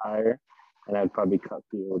value is higher, and I'd probably cut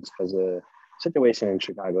Fields because the situation in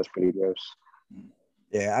Chicago is pretty gross.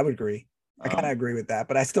 Yeah, I would agree. I kind of agree with that,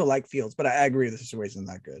 but I still like Fields. But I agree the situation is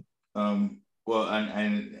not good. Well,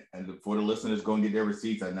 and for the listeners, go and get their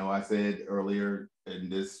receipts. I know I said earlier in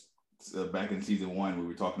this back in season 1, we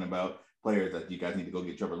were talking about players that you guys need to go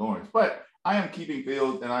get Trevor Lawrence, but I am keeping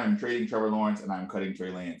Fields and I am trading Trevor Lawrence and I'm cutting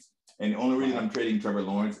Trey Lance. And the only reason I'm trading Trevor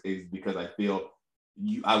Lawrence is because I feel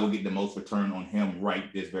I will get the most return on him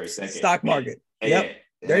right this very second. Stock market. Yep.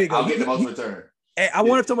 There you go. I'll get the most return. Hey, I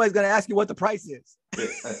wonder if somebody's going to ask you what the price is.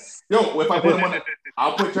 Yo, if I put him on,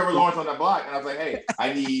 I'll put Trevor Lawrence on the block, and I was like, hey,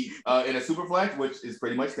 I need in a super flex, which is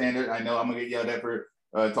pretty much standard. I know I'm gonna get yelled at for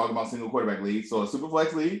talking about single quarterback league. So a super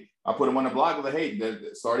flex league, I put him on the block with hey,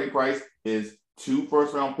 the starting price is 2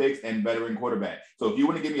 first-round picks and veteran quarterback. So if you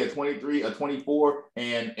want to give me a 23, a 24,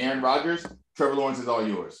 and Aaron Rodgers, Trevor Lawrence is all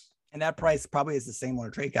yours. And that price probably is the same on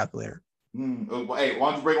a trade calculator. Hey, why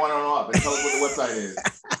don't you bring one on up and tell us what the website is?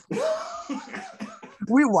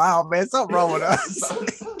 We wild, man. Something wrong with us.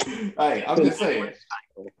 Hey, I'm just saying.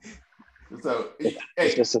 So,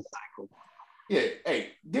 it's just a cycle. Yeah,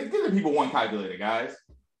 hey, give the people one calculator, guys.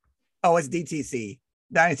 Oh, it's DTC.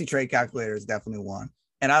 Dynasty Trade Calculator is definitely one.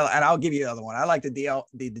 And I'll give you the other one. I like the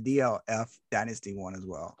DLF Dynasty one as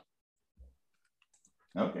well.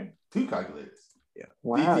 Okay, 2 calculators. Yeah.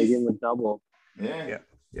 Wow, you give them a double. Yeah.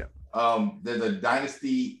 There's a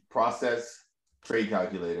Dynasty Process Trade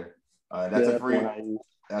Calculator. That's a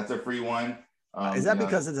free one. Is that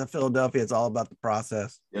because it's in Philadelphia? It's all about the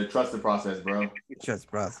process. Yeah, trust the process, bro. Trust the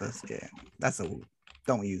process. Yeah,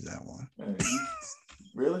 don't use that one.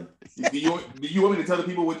 Really? Do you want me to tell the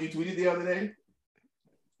people what you tweeted the other day?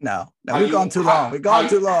 No, we've gone too long. We've gone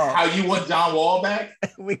too long. How you want John Wall back?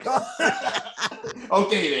 We gone.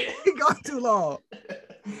 Okay then. We gone too long.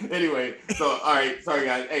 Anyway, so all right, sorry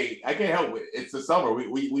guys. Hey, I can't help it. It's the summer.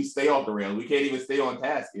 We stay off the rails. We can't even stay on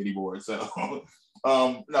task anymore. So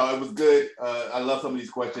no, it was good. I love some of these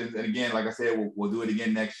questions. And again, like I said, we'll do it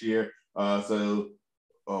again next year.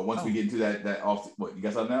 Once we get into that off, what you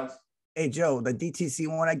got something else? Hey Joe, the DTC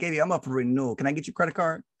one I gave you, I'm up for renewal. Can I get your credit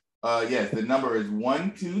card? Yes, the number is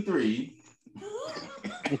 123.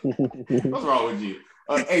 What's wrong with you?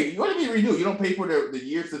 Hey, you want to be renewed? You don't pay for the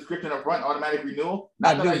year subscription up front, automatic renewal.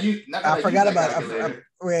 I forgot about it.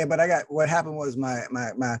 But what happened was my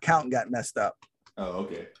account got messed up. Oh,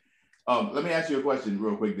 okay. Let me ask you a question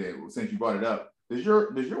real quick then, since you brought it up. Does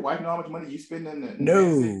your wife know how much money you spend in the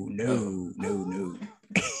No.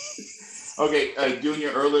 Okay,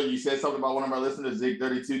 Junior, earlier you said something about one of our listeners,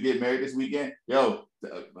 Zig32, getting married this weekend. Yo,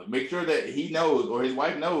 make sure that he knows or his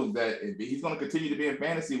wife knows that he's going to continue to be in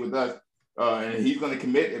fantasy with us. And he's going to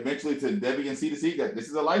commit eventually to Debbie and C2C that this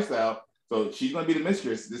is a lifestyle. So she's going to be the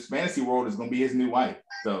mistress. This fantasy world is going to be his new wife.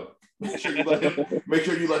 So make sure you let him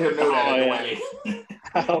know that at the wedding.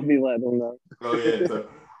 I'll be letting him know. Oh yeah. So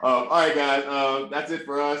all right, guys. That's it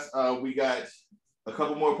for us. We got a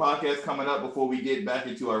couple more podcasts coming up before we get back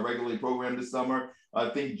into our regularly program this summer. I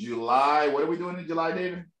think July. What are we doing in July,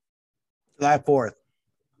 David? July 4th.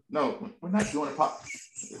 No, we're not doing a podcast.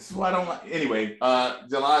 This is why I don't like. Anyway,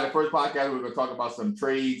 July, the first podcast, we're going to talk about some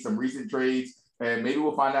trades, some recent trades, and maybe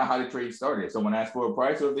we'll find out how the trade started. If someone asked for a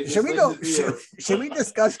price, or if they should we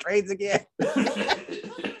discuss trades again?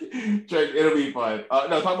 It'll be fun.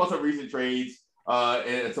 No, talk about some recent trades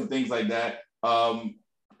and some things like that. And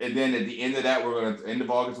then at the end of that, end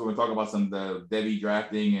of August, we're going to talk about some of the Debbie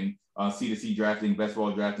drafting and C2C drafting, best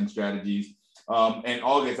ball drafting strategies. And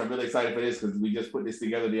August, I'm really excited for this because we just put this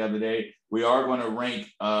together the other day. We are going to rank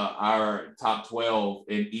our top 12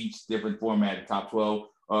 in each different format. Top 12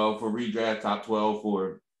 for redraft, top 12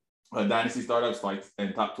 for dynasty startups,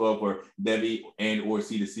 and top 12 for Debbie and or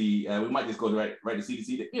C2C. We might just go right to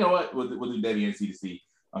C2C. You know what? We'll do Debbie and C2C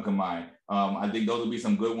combined. I think those will be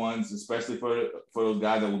some good ones, especially for those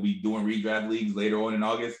guys that will be doing redraft leagues later on in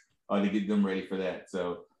August to get them ready for that.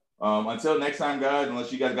 So. Until next time, guys,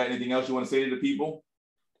 unless you guys got anything else you want to say to the people.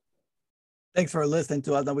 Thanks for listening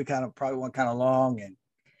to us. I know we probably went kind of long and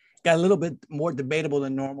got a little bit more debatable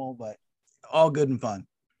than normal, but all good and fun.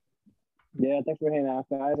 Yeah, thanks for hanging out,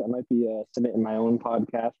 guys. I might be submitting my own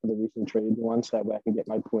podcast for the recent trade one, so that way I can get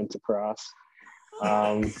my points across.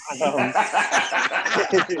 It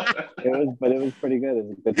was pretty good. It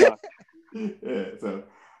was a good talk. Yeah, so.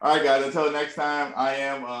 All right, guys. Until next time, I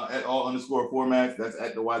am at all_formats. That's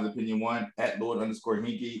at the Wise Opinion 1, at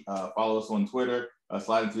Lord_Hinky. Follow us on Twitter.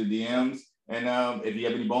 Slide into the DMs. And if you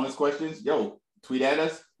have any bonus questions, tweet at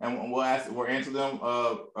us, and we'll answer them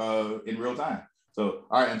in real time. So,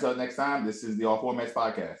 all right. Until next time, this is the All Formats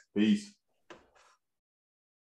Podcast. Peace.